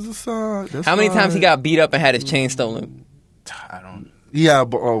this aside. That's How many times he fine. got beat up and had his chain stolen? I don't. Yeah,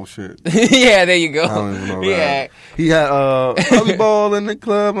 but oh shit. Yeah, there you go. I don't even know Yeah, that. He had volleyball in the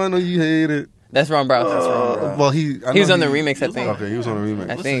club. I know you hate it. that's Ron Brown. Well, he He was on the remix, I think. Okay, he was on the remix.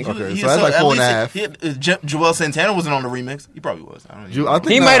 I think. Okay, so that's like 4.5. Joel Santana wasn't on the remix. He probably was. I don't know. I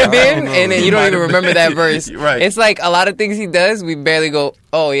think He nah, might have I don't been, know. and then He you don't might even have remember been. that verse. Right. It's like a lot of things he does, we barely go,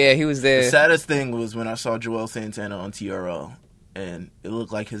 oh yeah, he was The there. saddest thing was when I saw Joel Santana on TRL, and it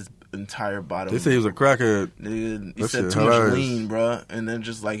looked like his entire bottom. They say he was a crackhead. He That said shit too much hilarious. lean, bruh, and then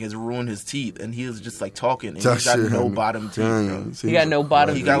just like has ruined his teeth, and he was just like talking, and That he's got shit no had me bottom teeth. dying. Bro. See, He got no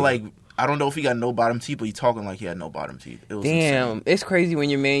bottom He got like, I don't know if he got no bottom teeth, but he talking like he had no bottom teeth. It was Damn, insane. it's crazy when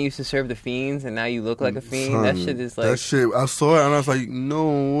your man used to serve the fiends and now you look like a fiend. Son, That shit is like, that shit. I saw it and I was like,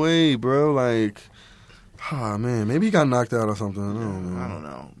 no way, bro. Like, man, maybe he got knocked out or something. I don't know. I don't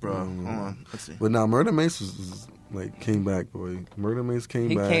know, bro. Hold on, let's see. But now, Murder Mace was like came back, boy. Murder Mace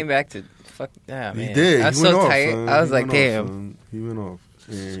came back. He came back to fuck. Man. He did. I was He went so off, tight. son. I was He like, went damn. off, son. He went off.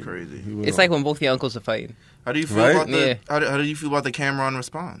 This is crazy. It's like when both your uncles are fighting. How do you feel Right? about the? Yeah. How do you feel about the Cameron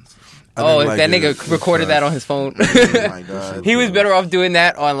response? Oh, if that nigga recorded that on his phone. Oh my god. He was better off doing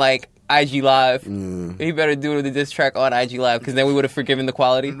that on like IG Live. Yeah. He better do the diss track on IG Live because then we would have forgiven the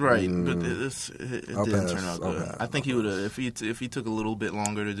quality. Right, but it I'll didn't pass. turn out I'll good. pass. I think he would have if he took a little bit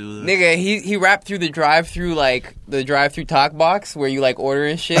longer to do this. Nigga, he rapped through the drive-through like the drive-through talk box where you like order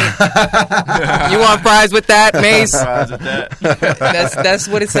and shit. You want fries with that, Mace? Surprised at that. That's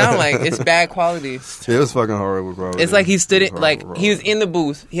what it sounded like. It's bad quality. It was fucking horrible, bro. It's like he stood it was like horrible, he was in the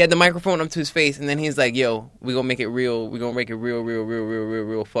booth. He had the microphone up to his face, and then he's like, "Yo, we gonna make it real. We gonna make it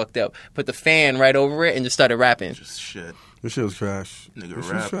real fucked up." Put the fan right over it and just started rapping. Just shit. This shit was trash. Nigga This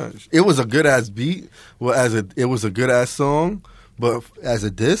shit rap. was trash. It was a good ass beat. Well, it was a good ass song, but as a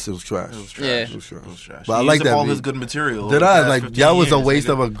diss, it was trash. It was trash. Yeah. It was trash. It was trash. But I He like used up that all beat. his good material. Did over the I past like 15 that was a years, waste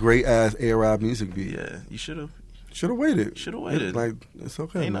nigga. of a great ass A-Rap music beat. Yeah, you should have. Should have waited. Should have waited. Like it's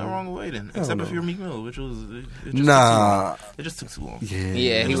okay. Ain't man. nothing wrong with waiting, Hell except if no. you're Meek Mill, which was Nah. It just took too long. Yeah, he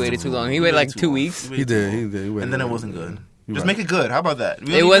It waited just too took long. He waited like 2 weeks. He did. He waited And then it long. wasn't good. You're Just right. make it good. How about that?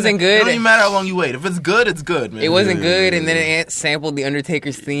 It wasn't good. It don't even matter how long you wait. If it's good, it's good, man. It wasn't Yeah, good, yeah, and then yeah. it sampled the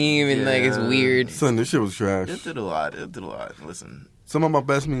Undertaker's theme, and like it's Yeah. weird. Son, this shit was trash. It did a lot. It did a lot. Listen. Some of my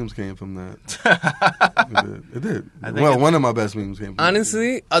best memes came from that. It did. I think Well, it's- one of my best memes came from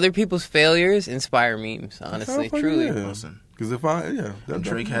Honestly, other people's failures inspire memes. Honestly, truly. Listen. Because if I, yeah. And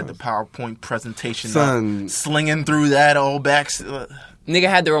Drake had the PowerPoint presentation. Son. Slinging through that all back. Nigga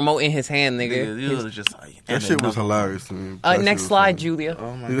had the remote in his hand, nigga. It was just like. That shit was hilarious to me. That shit Next was slide, funny. Julia.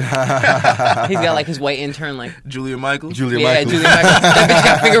 Oh my god. He's got like his white intern, like Julia Michaels? Julia yeah, Michaels. Julia Michaels. That bitch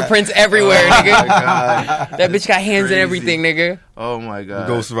got fingerprints everywhere, Oh my nigga. god. That bitch got hands Crazy. and everything, nigga. Oh my god.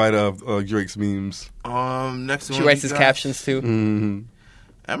 Ghostwriter of Drake's memes. Next one. She writes we his got captions too. hmm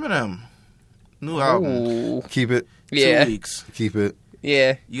Eminem. New album. Ooh. Keep it. Yeah, 2 weeks. Keep it.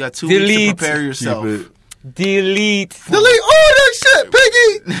 yeah. You got 2 weeks to Delete. prepare Keep yourself it. Delete. Delete all that shit,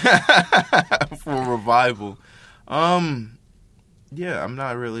 Piggy. for revival. Yeah, I'm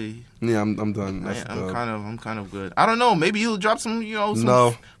not really. Yeah, I'm done. That's I'm kind of good. I don't know. Maybe he'll drop some, some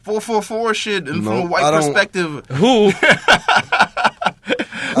No. 444 shit, and from a Nope, white I don't- perspective. Who?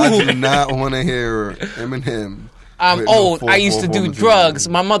 I do not want to hear Eminem. I'm with no old. I used to 444 do material. drugs.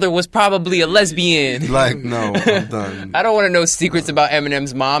 My mother was probably a lesbian. Like, no, I'm done. I don't want to know secrets about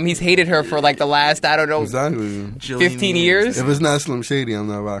Eminem's mom. He's hated her for like the last, I don't know, Exactly. 15 years. If it's not Slim Shady, I'm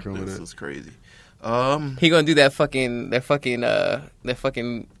not rocking with This it. is crazy. He gonna do that fucking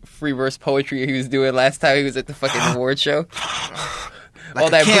free verse poetry he was doing last time he was at the fucking award show. Like All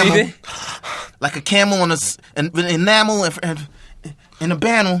a that camel, breathing. like a camel on an enamel and in a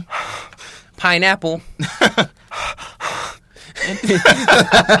panel. Pineapple.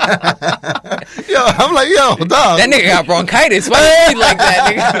 Yo, I'm like, yo, dog. That nigga got bronchitis. Why is he like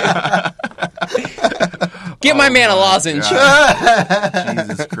that, nigga? Get my man a lozenge.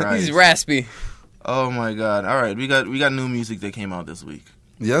 Jesus Christ. He's raspy. Oh my God! All right, we got new music that came out this week.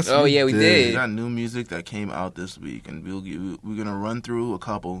 Yes. Oh, yeah, we We did. got new music that came out this week, and we're gonna run through a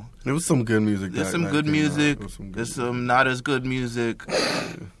couple. There was some good music. There's that some night good came out. music. There was some good There's some not as good music.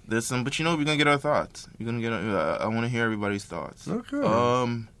 There's some, but we're gonna get our thoughts. We're gonna get. I want to hear everybody's thoughts. Okay.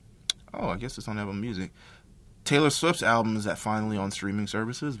 I guess it's on Apple Music. Taylor Swift's album is finally on streaming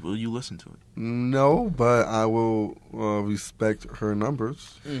services. Will you listen to it? No, but I will respect her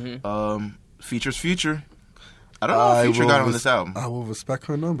numbers. Features Future. I don't know if Future got on this album. I will respect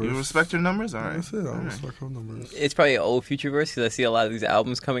her numbers. You respect her numbers? All right. That's it. I All right. respect her numbers. It's probably an old Future verse because I see a lot of these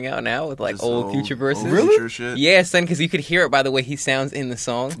albums coming out now with like Just old Future verses. old Really? Future shit. Yeah, son, because you could hear it by the way he sounds in the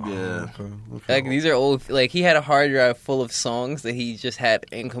song. Yeah. Okay. Like these are old. Like he had a hard drive full of songs that he just had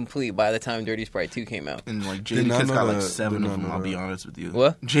incomplete by the time Dirty Sprite 2 came out. And like Did Jada not Kiss know got like that. 7 Did of not them. know I'll be that. honest with you.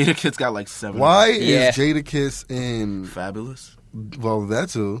 What? Jada Kiss got like 7. Why Yeah. is Jada Kiss in? Fabulous. Well, that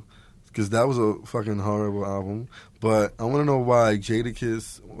too, because that was a fucking horrible album. But I want to know why Jada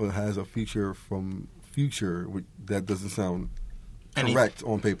Kiss has a feature from Future that doesn't sound correct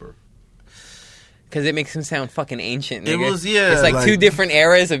on paper. Because it makes him sound fucking ancient. It Nigga. was, yeah, It's like like- two different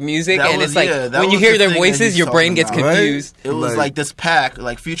eras of music, That and was- it's like yeah, that when you was hear the their thing that voices, he's your brain talking gets about. Right? confused. It was Like- like this pack.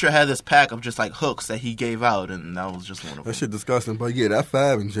 Like Future had this pack of just like hooks that he gave out, and that was just one of them. That shit disgusting. But yeah, that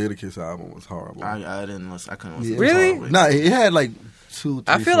Fab and Jada Kiss album was horrible. I didn't listen. I couldn't listen. Yeah, to it Really? all the way. Nah, it had like 2-3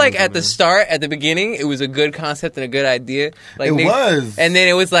 I feel like songs at on the there. start, at the beginning, it was a good concept and a good idea. Like It nigga- was. and then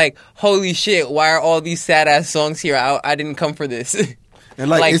it was like, holy shit, why are all these sad ass songs here? I didn't come for this. And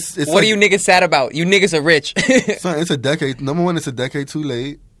like, like, it's what like, are you niggas sad about? You niggas are rich. son, it's a decade. Number one, it's a decade too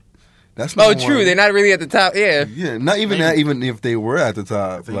late. That's Oh, true. They're not really at the top. Yeah. Yeah, not even that. Even if they were at the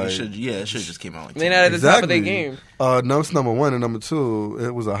top, like, it should just came out. Like they're not at the top of their game. No, it's number one and number two.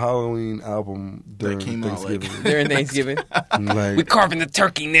 It was a Halloween album during Thanksgiving. During Thanksgiving, like, we carving the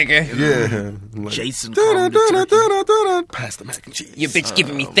turkey, nigga. Yeah, like, Jason carving the turkey. Pass the mac and cheese. Your bitch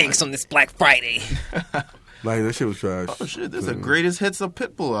giving me thanks on this Black Friday. Like that shit was trash. Oh shit, this is a greatest hits of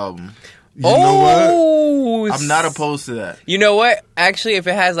Pitbull album. You know what? I'm not opposed to that. You know what? Actually, if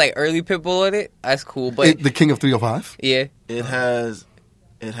it has like early Pitbull in it, that's cool. But the King of 305. Yeah, it has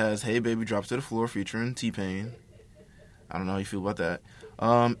Hey Baby Drop to the Floor featuring T-Pain. I don't know how you feel about that.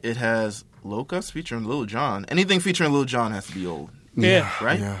 It has Locust featuring Lil Jon. Anything featuring Lil Jon has to be old. Yeah.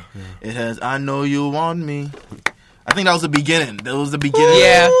 Right? Yeah. It has I Know You Want Me. I think that was the beginning. That was the beginning.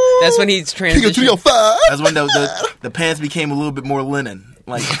 Yeah, that's when he's transitioned. King of 305. That's when the pants became a little bit more linen.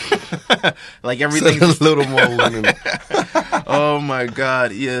 Like, like everything. A little more linen. Oh my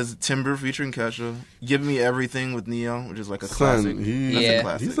God! Yes, Timber featuring Kesha. Give Me Everything with Neo, which is like a classic. A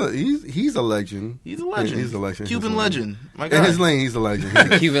classic. He's a legend. He's a legend. He's a legend. Cuban legend. My God. In his lane, he's a legend.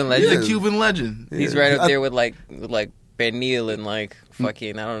 Cuban legend. He's a Cuban legend. He's right up there with like Ben Neal and like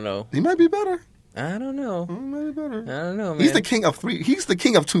fucking I don't know. He might be better. I don't know. He might be better. I don't know, man. He's the king of three. He's the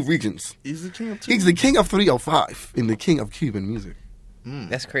king of two regions. He's the king of two. He's the king of 305 and the king of Cuban music.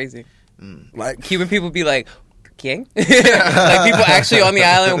 That's crazy. Like Cuban people be like, king? Like people actually on the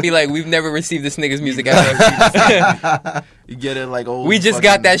island will be like, we've never received this nigga's music ever. You get it like old. We just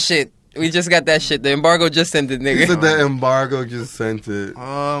got that shit. The embargo just sent it, nigga. He said the embargo just sent it.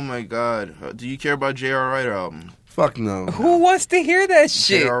 Oh my God. Do you care about J.R. Writer album? Fuck no. Who wants to hear that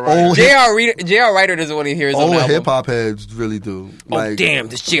shit? J.R. Writer doesn't want to hear his own album. hip hop heads really do. Like, damn,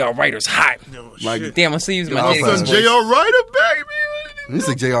 this J.R. Writer's hot. No, like, damn, I'm still using my Son J.R. Writer, baby. He's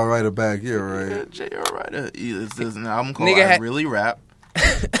a J.R. Writer back here, right? J.R. Writer. There's an album called I Really Rap.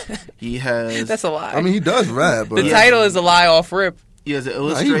 He has. That's a lie. I mean, he does rap. But the title is a lie off rip. He has an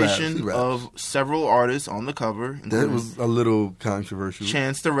illustration of several artists on the cover. That was a little controversial.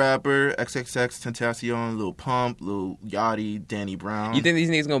 Chance the Rapper, XXX Tentacion, Lil Pump, Lil Yachty, Danny Brown. You think these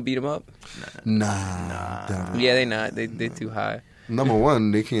niggas gonna beat him up? Nah. Yeah, they not. They're too high. Number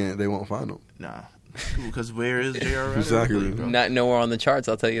one, they can't. They won't find him. Nah. Because where is J.R. Writer? Exactly. Not nowhere on the charts,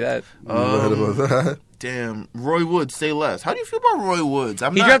 I'll tell you that. Damn. Roy Woods, Say Less. How do you feel about Roy Woods?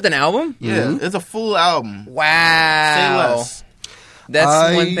 He dropped an album? Yeah, it's a full album. Wow. Say Less.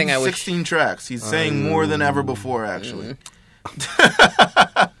 That's one thing I wish. 16 tracks. He's saying more than ever before, actually. Why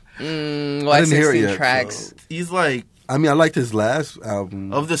I didn't 16 hear it yet, tracks? So. He's like... I mean, I liked his last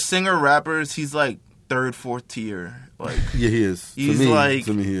album. Of the singer-rappers, he's like third, fourth tier. Like, yeah, he is. He's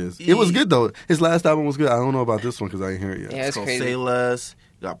to me, he is. It was good, though. His last album was good. I don't know about this one because I didn't hear it yet. Yeah, it's called crazy. Say Less.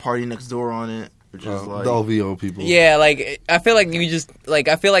 You got Party Next Door on it. Which is like, the OVO people. Yeah, like I feel like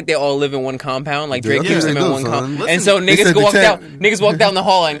I feel like they all live in one compound. Like Drake keeps them in one compound, and so niggas walk down the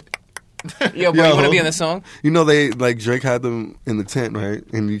hall and yo, bro, you want to be in the song? You know Drake had them in the tent, right?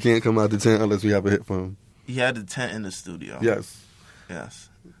 And you can't come out the tent unless we have a hit for him. He had the tent in the studio. Yes.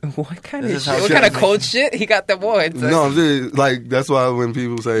 What kind of shit? What kind of cold shit? He got them on. No, I'm just like that's why when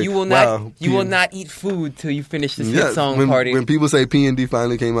people say you will not eat food till you finish this hit song party. When people say P&D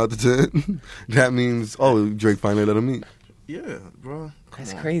finally came out the tent, that means Drake finally let him eat. Yeah, bro.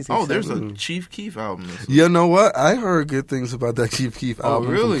 That's crazy. Oh, there's a Chief Keef album. You know what? I heard good things about that Chief Keef album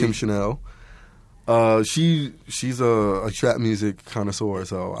really? from Kim Chanel. She's a trap music connoisseur,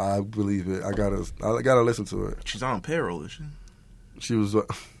 so I believe it. I gotta listen to it. She's on payroll, is she? She was.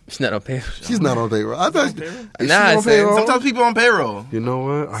 She's not on payroll. She's not on payroll. I thought. Nah, sometimes people on payroll. You know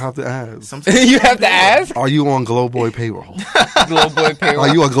what? I have to ask. You have to ask. Are you on Glow Boy payroll? Glow Boy payroll.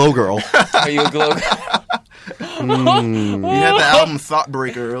 Are you a Glow Girl? Are you a Glow Girl? We had the album Thought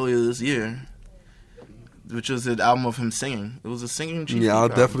Breaker earlier this year, which was an album of him singing. It was a singing Chief Keef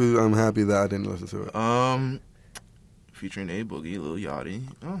album. I'm happy that I didn't listen to it. Featuring A Boogie, Lil Yachty.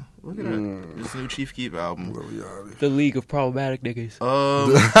 Oh, look at that. This new Chief Keef album. Lil Yachty. The League of Problematic Niggas.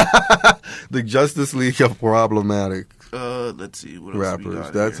 The Justice League of Problematic. Let's see what else rappers. We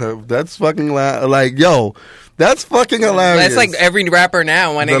got That's fucking yo. That's fucking hilarious. That's like every rapper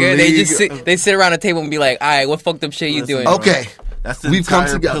now, my nigga. They sit around a table and be like, all right, what fucked up shit you doing? Okay. That's the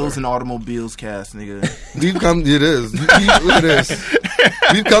entire Pills and Automobiles cast, nigga. It is. Look at this.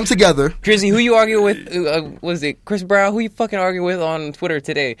 We've come together. Drizzy, who you arguing with? Was it Chris Brown? Who you fucking arguing with on Twitter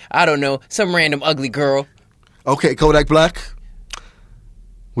today? I don't know. Some random ugly girl. Okay, Kodak Black.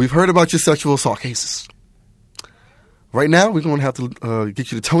 We've heard about your sexual assault cases. Right now, we're going to have to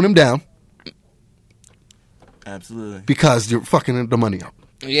get you to tone him down. Absolutely. Because you're fucking the money up.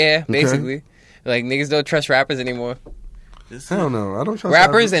 Yeah, basically. Okay? Like, niggas don't trust rappers anymore. Hell no, I don't trust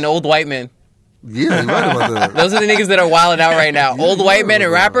rappers and old white men. Yeah, you're right about that. Those are the niggas that are wilding out right now. Old white men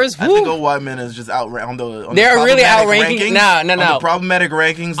and rappers. I think old white men is just out on the they're really outranking. No. The problematic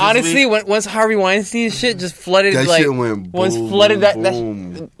rankings. Honestly, once Harvey Weinstein's shit just flooded, that like shit went boom, once flooded boom.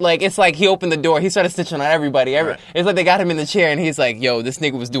 that like it's like he opened the door. He started snitching on everybody. Right. It's like they got him in the chair and he's like, "Yo, this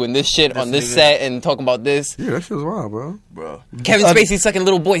nigga was doing this shit on this set and talking about this." Yeah, that shit was wild, bro. Kevin Spacey sucking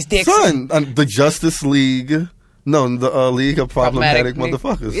little boys' dicks. Son, the Justice League. No, the League of Problematic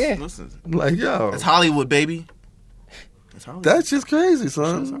Motherfuckers. Yeah. Listen, like, yo. it's Hollywood, baby. It's Hollywood. That's just crazy,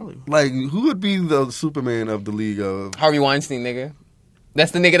 son. Like, who would be the Superman of the League of... Harvey Weinstein, nigga.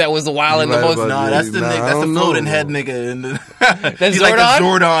 That's the nigga that was wild and the most... No, that's the nigga. That's the floating head nigga. And that's he's like the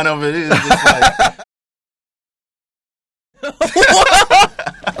Zordon of it. It's just like...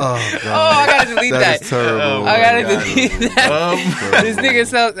 Oh, God. I gotta delete that. That is terrible. I gotta delete that. This nigga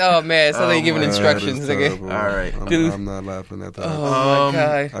sounds. Oh man, so they giving instructions, nigga. All right, I'm not laughing at that. Oh my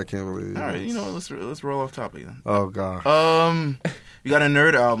God, I can't believe. All right, you know, let's roll off topic then. Oh God. You got a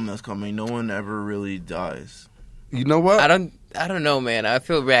nerd album that's coming. No One Ever Really Dies. You know what? I don't know, man. I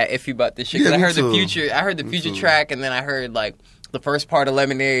feel bad iffy about this shit. Yeah, I me heard too. the future. I heard the future track, and then I heard like the first part of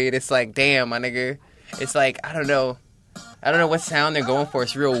Lemonade. It's like, damn, my nigga. It's like I don't know what sound they're going for.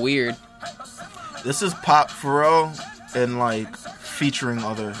 It's real weird. This is Pop Pharrell and like featuring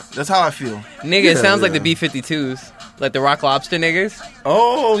other. That's how I feel. Nigga, it sounds like the B-52s. Like the Rock Lobster niggas.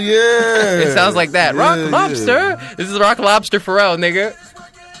 Oh yeah. It sounds like that. Yeah, Rock Lobster. This is Rock Lobster Pharrell, nigga.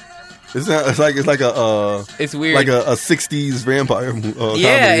 It's like a it's weird. like a 60s vampire.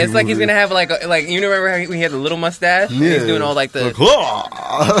 Yeah, it's like he's gonna have like you remember how he had the little mustache? Yeah. He's doing all like the.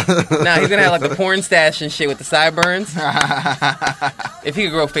 Nah, he's gonna have like the porn stash and shit with the sideburns. If he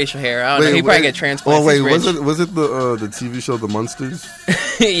could grow facial hair, I don't know. He'd probably get transplants. Oh wait, was it the TV show The Munsters?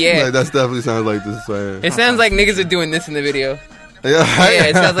 Yeah, like, that definitely sounds like this. It sounds like niggas are doing this in the video. Yeah,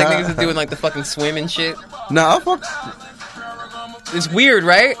 it sounds like niggas are doing like the fucking swim and shit. Nah, I fuck. It's weird,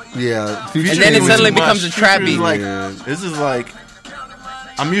 right? Yeah. And then it suddenly becomes a trappy. This is like,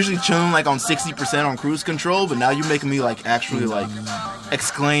 I'm usually chilling like on 60% on cruise control, but now you're making me like actually like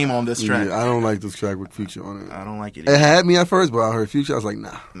exclaim on this track. Yeah, I don't like this track with Future on it. I don't like it either. It had me at first, but I heard Future, I was like,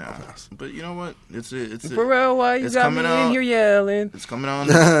 nah. But you know what? It's Pharrell, why you got me in here yelling? It's coming on.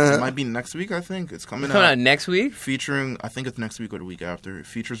 It might be next week, I think. It's coming out next week? Featuring, I think it's next week or the week after. It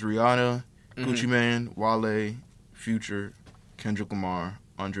features Rihanna, Gucci Mane, Wale, Future, Kendrick Lamar,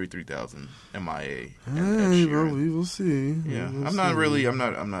 Andre 3000, MIA, and Hey, bro, we will see. Yeah, I'm not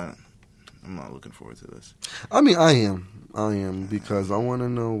looking forward to this. I mean, I am because I want to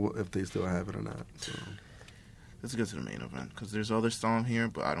know if they still have it or not. So. Let's get to the main event because there's other stuff on here,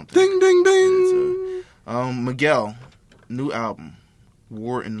 but I don't think. Ding, ding, ding. Miguel, new album,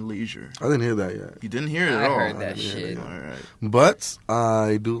 War and Leisure. I didn't hear that yet. You didn't hear it at all. I heard that shit. All right. But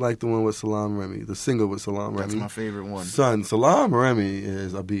I do like the one with Salam Remy, the single with Salam Remy. That's my favorite one. Son, Salam Remy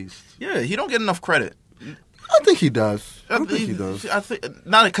is a beast. Yeah, he don't get enough credit. I think he does. I think he does. I think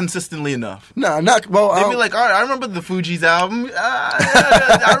not consistently enough. Nah, not well. They'd be like, all right, I remember the Fugees album.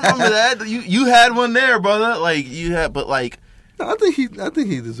 I remember that. You had one there, brother. Like you had, but like, I think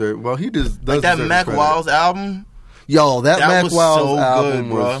he deserved. Well, he does like that Mac Wiles album. Yo, that Mac was Wiles so album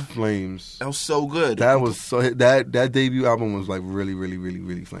good, was flames. That was so good. That was so that debut album was like really, really, really,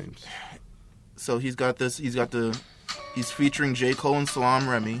 really flames. So he's featuring J. Cole and Salam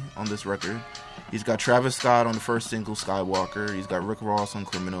Remy on this record. He's got Travis Scott on the first single, Skywalker. He's got Rick Ross on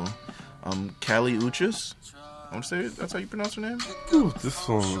Criminal. Kali Uchis. I want to say it. That's how you pronounce her name? Ooh, this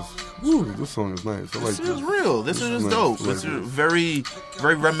song is nice. I like this. Is real. This is nice. Dope. This is very,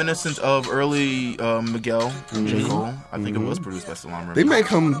 very reminiscent of early Miguel and J. Cole. I think it was produced by Salam Remy.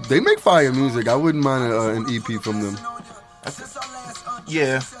 They make fire music. I wouldn't mind an EP from them.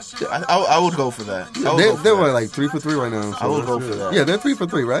 Yeah, I would go for that. They were like 3 for 3 right now. So I would go for that. Yeah, they're 3 for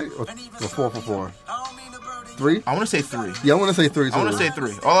 3, right? Or 4 for 4. 3? I want to say 3. Yeah, I want to say 3 too. I want to say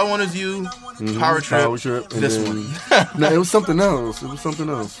 3. All I Want Is You, Power Trip, this one. No, it was something else.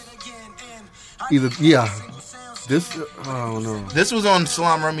 Either, yeah. This, oh no. This was on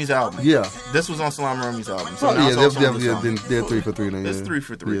Salam Remy's album. Yeah. This was on Salam Remy's album. So they're 3 for 3 now. It's 3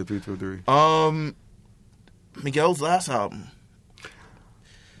 for 3. Yeah, 3 for 3. Miguel's last album.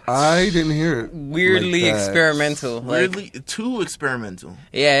 I didn't hear it. Weirdly like experimental. Weirdly too experimental.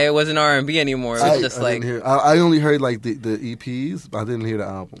 Yeah, it wasn't R&B anymore. It was just like I only heard like the EPs, but I didn't hear the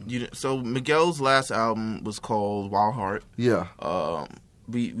album. So Miguel's last album was called Wild Heart. Yeah.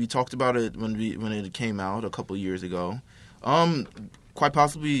 We talked about it when it came out a couple years ago. Quite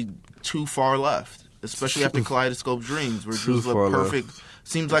possibly too far left, especially after Kaleidoscope Dreams, which was a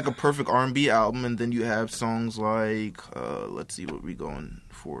seems like a perfect R&B album. And then you have songs like, let's see what we're going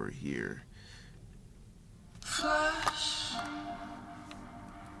for here. Flash.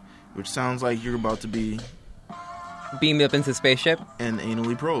 Which sounds like you're about to be beamed up into spaceship and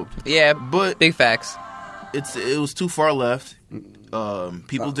anally probed. Yeah, but big facts. It was too far left.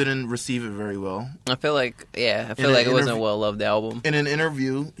 People didn't receive it very well. I feel like it wasn't a well-loved album. In an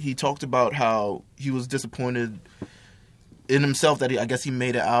interview, he talked about how he was disappointed in himself that I guess he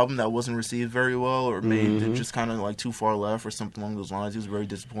made an album that wasn't received very well, or made it just kind of like too far left or something along those lines. He was very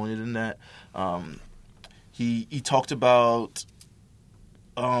disappointed in that. He talked about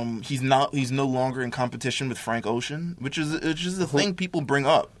he's no longer in competition with Frank Ocean, which is the thing people bring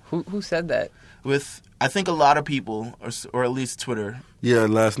up. Who said that? With I think a lot of people, or at least Twitter. Yeah,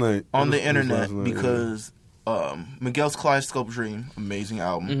 last night on the internet because Miguel's Kaleidoscope Dream, amazing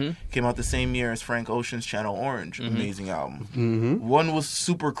album, came out the same year as Frank Ocean's Channel Orange, amazing album. One was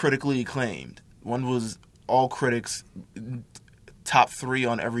super critically acclaimed. One was all critics top 3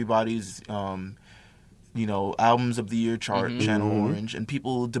 on everybody's albums of the year chart, Channel Orange, and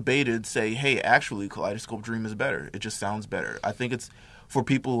people debated, say, hey, actually, Kaleidoscope Dream is better. It just sounds better. I think it's for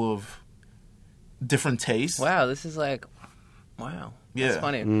people of different tastes. Wow, this is like, wow. Yeah. That's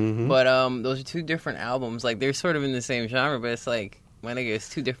funny. But those are 2 different albums. Like, they're sort of in the same genre, but it's like, my nigga, it's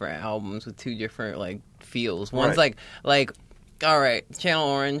 2 different albums with 2 different, like, feels. One's like, all right, Channel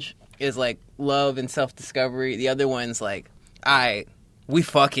Orange is like love and self-discovery. The other one's like, all right, we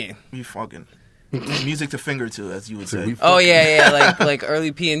fucking. Music to finger to, as you would say. Oh yeah, like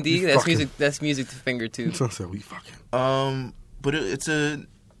early P&D. That's music to finger to. We fucking. But it's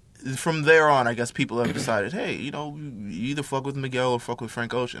from there on, I guess people have decided, hey, you either fuck with Miguel or fuck with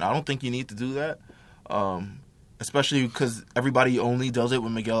Frank Ocean. I don't think you need to do that, especially because everybody only does it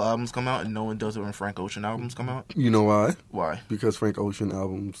when Miguel albums come out, and no one does it when Frank Ocean albums come out. You know why? Why? Because Frank Ocean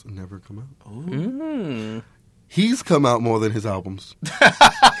albums never come out. Ooh. He's come out more than his albums.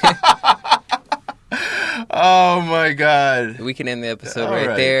 Oh my God! We can end the episode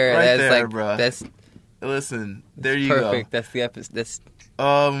right there. Right that's there, like, bro. Listen, there you go. Perfect. That's the episode. That's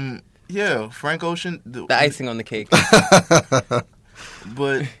yeah, Frank Ocean. The icing on the cake.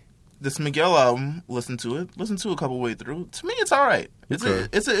 But this Miguel album, listen to a couple way through. To me, it's all right. It's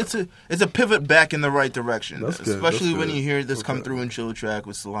a pivot back in the right direction. That's good. Especially when you hear this come through in Chill Track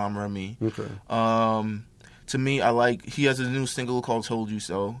with Salam Remy. Okay. To me, he has a new single called "Told You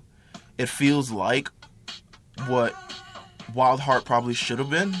So." It feels like what Wild Heart probably should have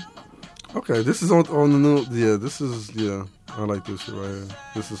been. Okay, this is on the new. Yeah, this is I like this shit right here.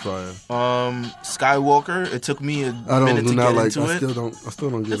 This is fire. Skywalker. It took me a minute to get into it. I still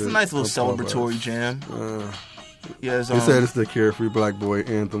don't get it. It's a nice little celebratory jam. Yes, they said it's the Carefree Black Boy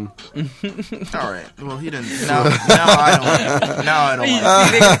anthem. All right. Well, he didn't. Now I don't. You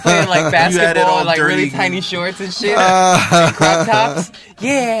see niggas playing like basketball in like really tiny shorts and shit, and crop tops.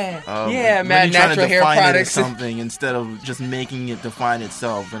 Yeah, Mad Natural Hair Products. Something instead of just making it define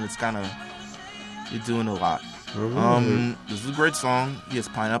itself, and it's kind of you're doing a lot. This is a great song. Yes,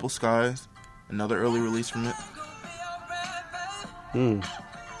 Pineapple Skies, another early release from it.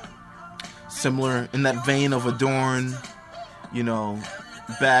 Similar in that vein of Adorn,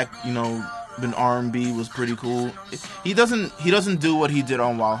 back, when R&B was pretty cool. He doesn't do what he did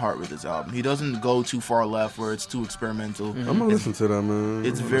on Wild Heart with his album. He doesn't go too far left where it's too experimental. I'm gonna listen to that, man.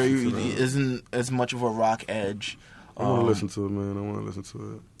 It isn't as much of a rock edge. I want to listen to it, man. I want to listen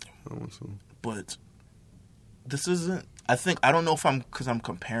to it. I want to. But this isn't. I don't know if because I'm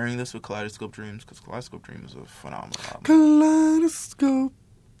comparing this with Kaleidoscope Dreams, because Kaleidoscope Dreams is a phenomenal album. Kaleidoscope.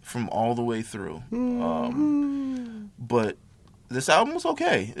 From all the way through. But this album was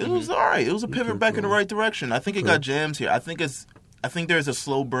okay. It was all right. It was a pivot back in the right direction. I think it got jams here. I think there's a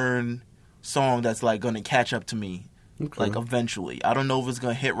slow burn song that's like going to catch up to me. Okay. Like eventually. I don't know if it's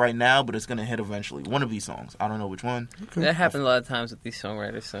going to hit right now, but it's going to hit eventually. One of these songs. I don't know which one. Okay. That happens a lot of times with these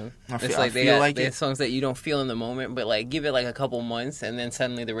songwriters, son. It's like they have songs that you don't feel in the moment, but like give it like a couple months and then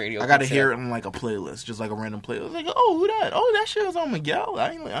suddenly the radio. I got to hear it on like a playlist, just like a random playlist. Like, oh, who that? Oh, that shit was on Miguel.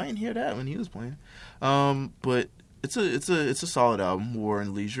 I didn't hear that when he was playing. But it's a solid album, War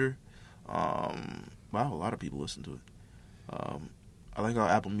and Leisure. Wow, a lot of people listen to it. I like how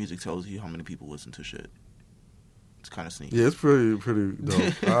Apple Music tells you how many people listen to shit. It's kind of sneaky. Yeah, it's pretty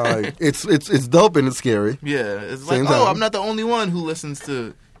dope. It's dope and it's scary. Yeah, it's like, I'm not the only one who listens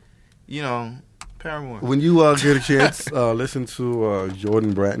to, Paramore. When you get a chance, listen to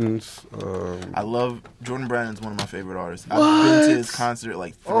Jordan Bratton's. I love Jordan Bratton's one of my favorite artists. I've been to his concert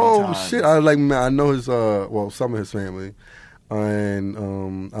like 3 times. Oh shit! I know his some of his family,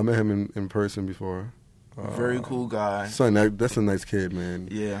 and I met him in person before. Very cool guy. Son, that's a nice kid, man.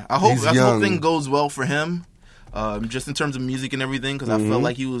 Yeah, I hope that whole thing goes well for him. Just in terms of music and everything, because I felt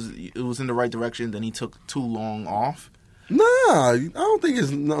like it was in the right direction. Then he took too long off. Nah, I don't think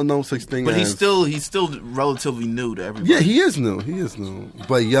it's no such thing. But he's still relatively new to everybody. Yeah, he is new.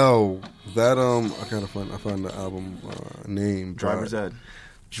 But yo, that I gotta find the album name.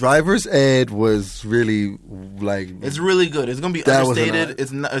 Driver's Ed was really like. It's really good. It's gonna be understated.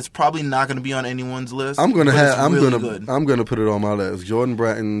 It's probably not gonna be on anyone's list. I'm gonna put it on my list. Jordan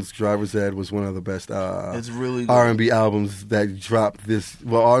Bratton's Driver's Ed was one of the best. It's really good. R&B albums that dropped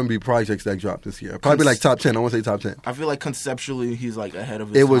R&B projects that dropped this year. Probably like top 10. I want to say top 10. I feel like conceptually he's like ahead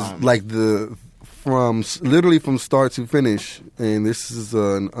of his time. It was like from start to finish, and this is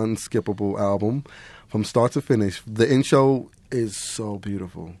an unskippable album from start to finish. The intro is so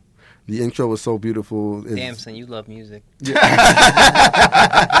beautiful. The intro was so beautiful. Damn, son, you love music. This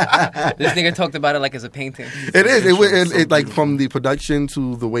nigga talked about it like it's a painting. It is. It like from the production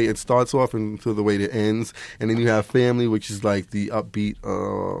to the way it starts off and to the way it ends, and then you have Family, which is like the upbeat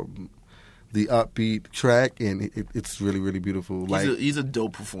track, and it's really, really beautiful. He's a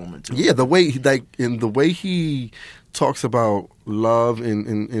dope performer too. Yeah, the way he talks about love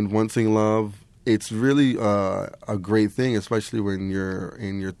and wanting love. It's really a great thing, especially when you're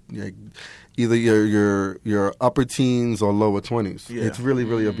in your either your upper teens or lower 20s. Yeah. It's really,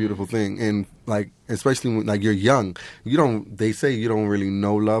 really a beautiful thing, and like especially when like you're young, they say you don't really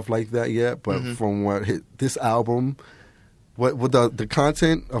know love like that yet. But from what this album, what the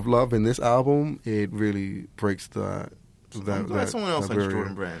content of love in this album, it really breaks that. I'm glad someone else likes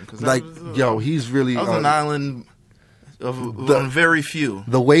Jordan Brand, he's really an island. On very few.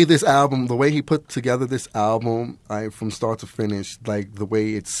 The way he put together this album, from start to finish, like the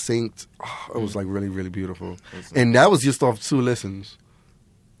way it's synced, it was like really, really beautiful. And that was just off 2 listens.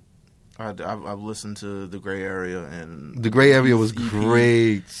 I've listened to The Gray Area, and The Gray Area was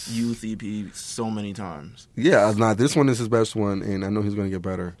great. Youth EP so many times. Yeah, this one is his best one, and I know he's going to get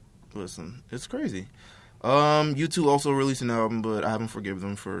better. Listen, it's crazy. U2 also released an album, but I haven't forgiven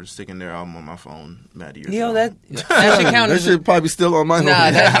them for sticking their album on my phone mad years ago. That should count. That should probably still on my phone.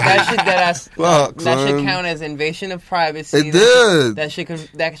 That should count as invasion of privacy. It did. That should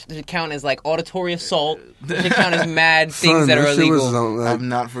count as like auditory assault. That should count as mad things that are illegal. I've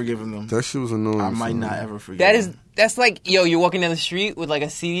not forgiven them. That shit was annoying. I might not ever forgive them. That's like, you're walking down the street with like a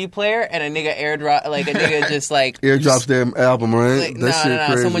CD player and a nigga just like airdrops their album, right? Like,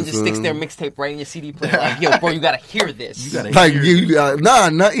 crazy, someone just sticks their mixtape right in your CD player, like, yo, bro, you gotta hear this.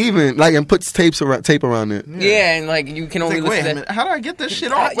 Not even like, and puts tape around it. Yeah, and like you can only listen to that. How do I get this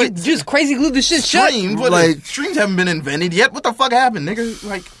shit off? You just crazy glue this shit shut. Streams haven't been invented yet. What the fuck happened, nigga?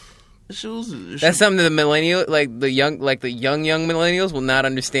 Like. That's something that the millennial, like the young millennials will not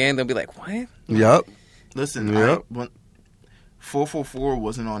understand. They'll be like, "What?" Yep. Listen, 444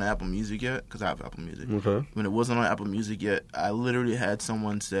 wasn't on Apple Music yet, because I have Apple Music. Okay. When it wasn't on Apple Music yet, I literally had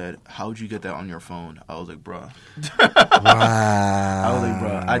someone said, "How'd you get that on your phone?" I was like, "Bruh." Wow. I was like,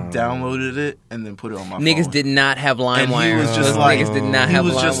 "Bruh." I downloaded it and then put it on my phone. Niggas did not have LimeWire. Niggas did not have LimeWire.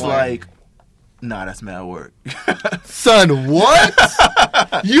 He was just like, "Nah, that's mad work." Son, what?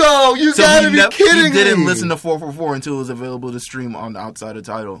 Yo, you gotta be kidding me. He didn't listen to 444 until it was available to stream on the outside of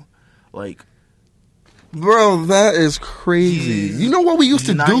Tidal. Like, bro, that is crazy. You know what we used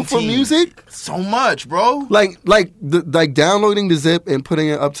to do for music? So much, bro. Like downloading the zip and putting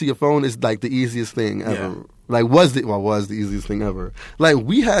it up to your phone is like the easiest thing ever. Yeah. Like was the easiest thing ever. Like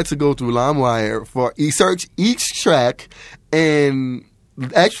we had to go through LimeWire for search each track and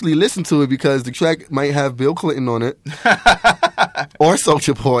actually listen to it because the track might have Bill Clinton on it or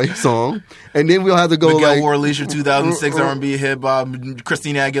Soulja Boy song, and then we'll have to go Miguel War Leisure 2006 R&B hit by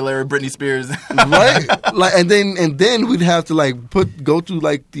Christina Aguilera, Britney Spears, right? Like, and then we'd have to like go through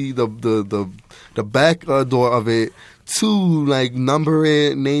like the back door of it to like number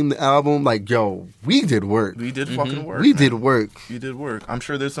it, name the album. Like, yo, we did work. We did fucking work. We did work. You did work. I'm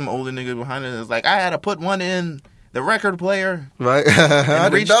sure there's some older nigga behind it that's like, I had to put one in the record player. Right. How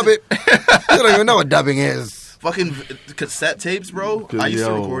to dub it. You don't even know what dubbing is. Fucking cassette tapes, bro. I used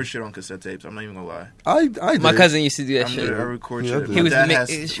to record shit on cassette tapes. I'm not even gonna lie. I did. My cousin used to do that shit. I record shit. He was the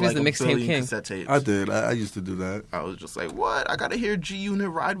mixtape king. Cassette tapes. I did. I used to do that. I was just like, what? I gotta hear G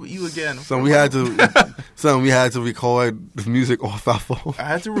Unit Ride With You again. So we had to record the music off our phone. I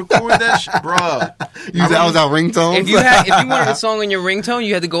had to record that shit, bro. That was our ringtone. If you wanted a song on your ringtone,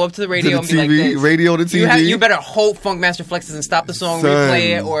 you had to go up to the radio and be like this. Radio to TV. You better hope Funkmaster flexes and stop the song,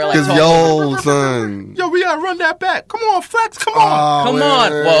 replay it, or like. Because son. Yo, we gotta run that back. Come on, Flex. Come on. Come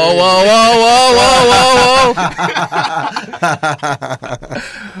on. Whoa.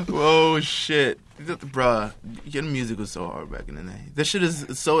 Whoa. Oh shit, bruh, getting music was so hard back in the day. This shit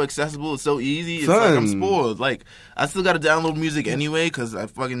is so accessible. It's so easy. It's like I'm spoiled. Like I still got to download music anyway because I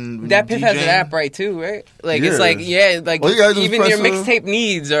fucking that Piff has an app, right? Too, right? Like it's like even your mixtape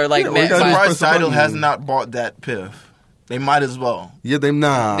needs are like. I'm surprised Tidal has not bought that Piff. They might as well. Yeah, they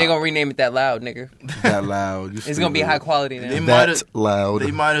not. They gonna rename it That Loud, nigga. That Loud. It's gonna be high quality now. Loud.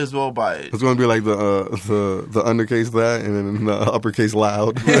 They might as well buy it. It's gonna be like the undercase that and then the uppercase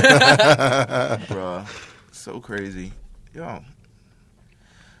Loud. Bruh, so crazy. Yo.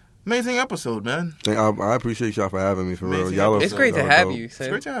 Amazing episode, man. I appreciate y'all for having me, for real. It's great to have you. It's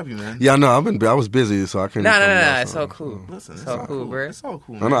great to have you, man. Yeah, no, I was busy, so I couldn't. Nah. It's all cool. Listen, it's all cool, bro. It's all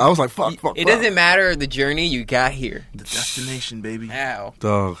cool. Man. I was like, fuck. It doesn't matter the journey you got here. The destination, baby. Ow.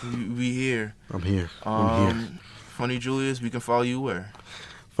 Dog. We here. I'm here. Funny Julius, we can follow you where?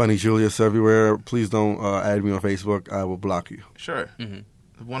 Funny Julius everywhere. Please don't add me on Facebook. I will block you. Sure.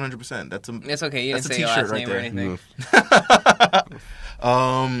 100%. That's okay. You didn't say your last name or anything.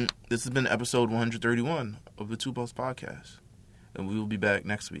 This has been episode 131 of the Two Belts Podcast, and we will be back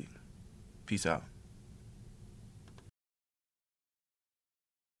next week. Peace out.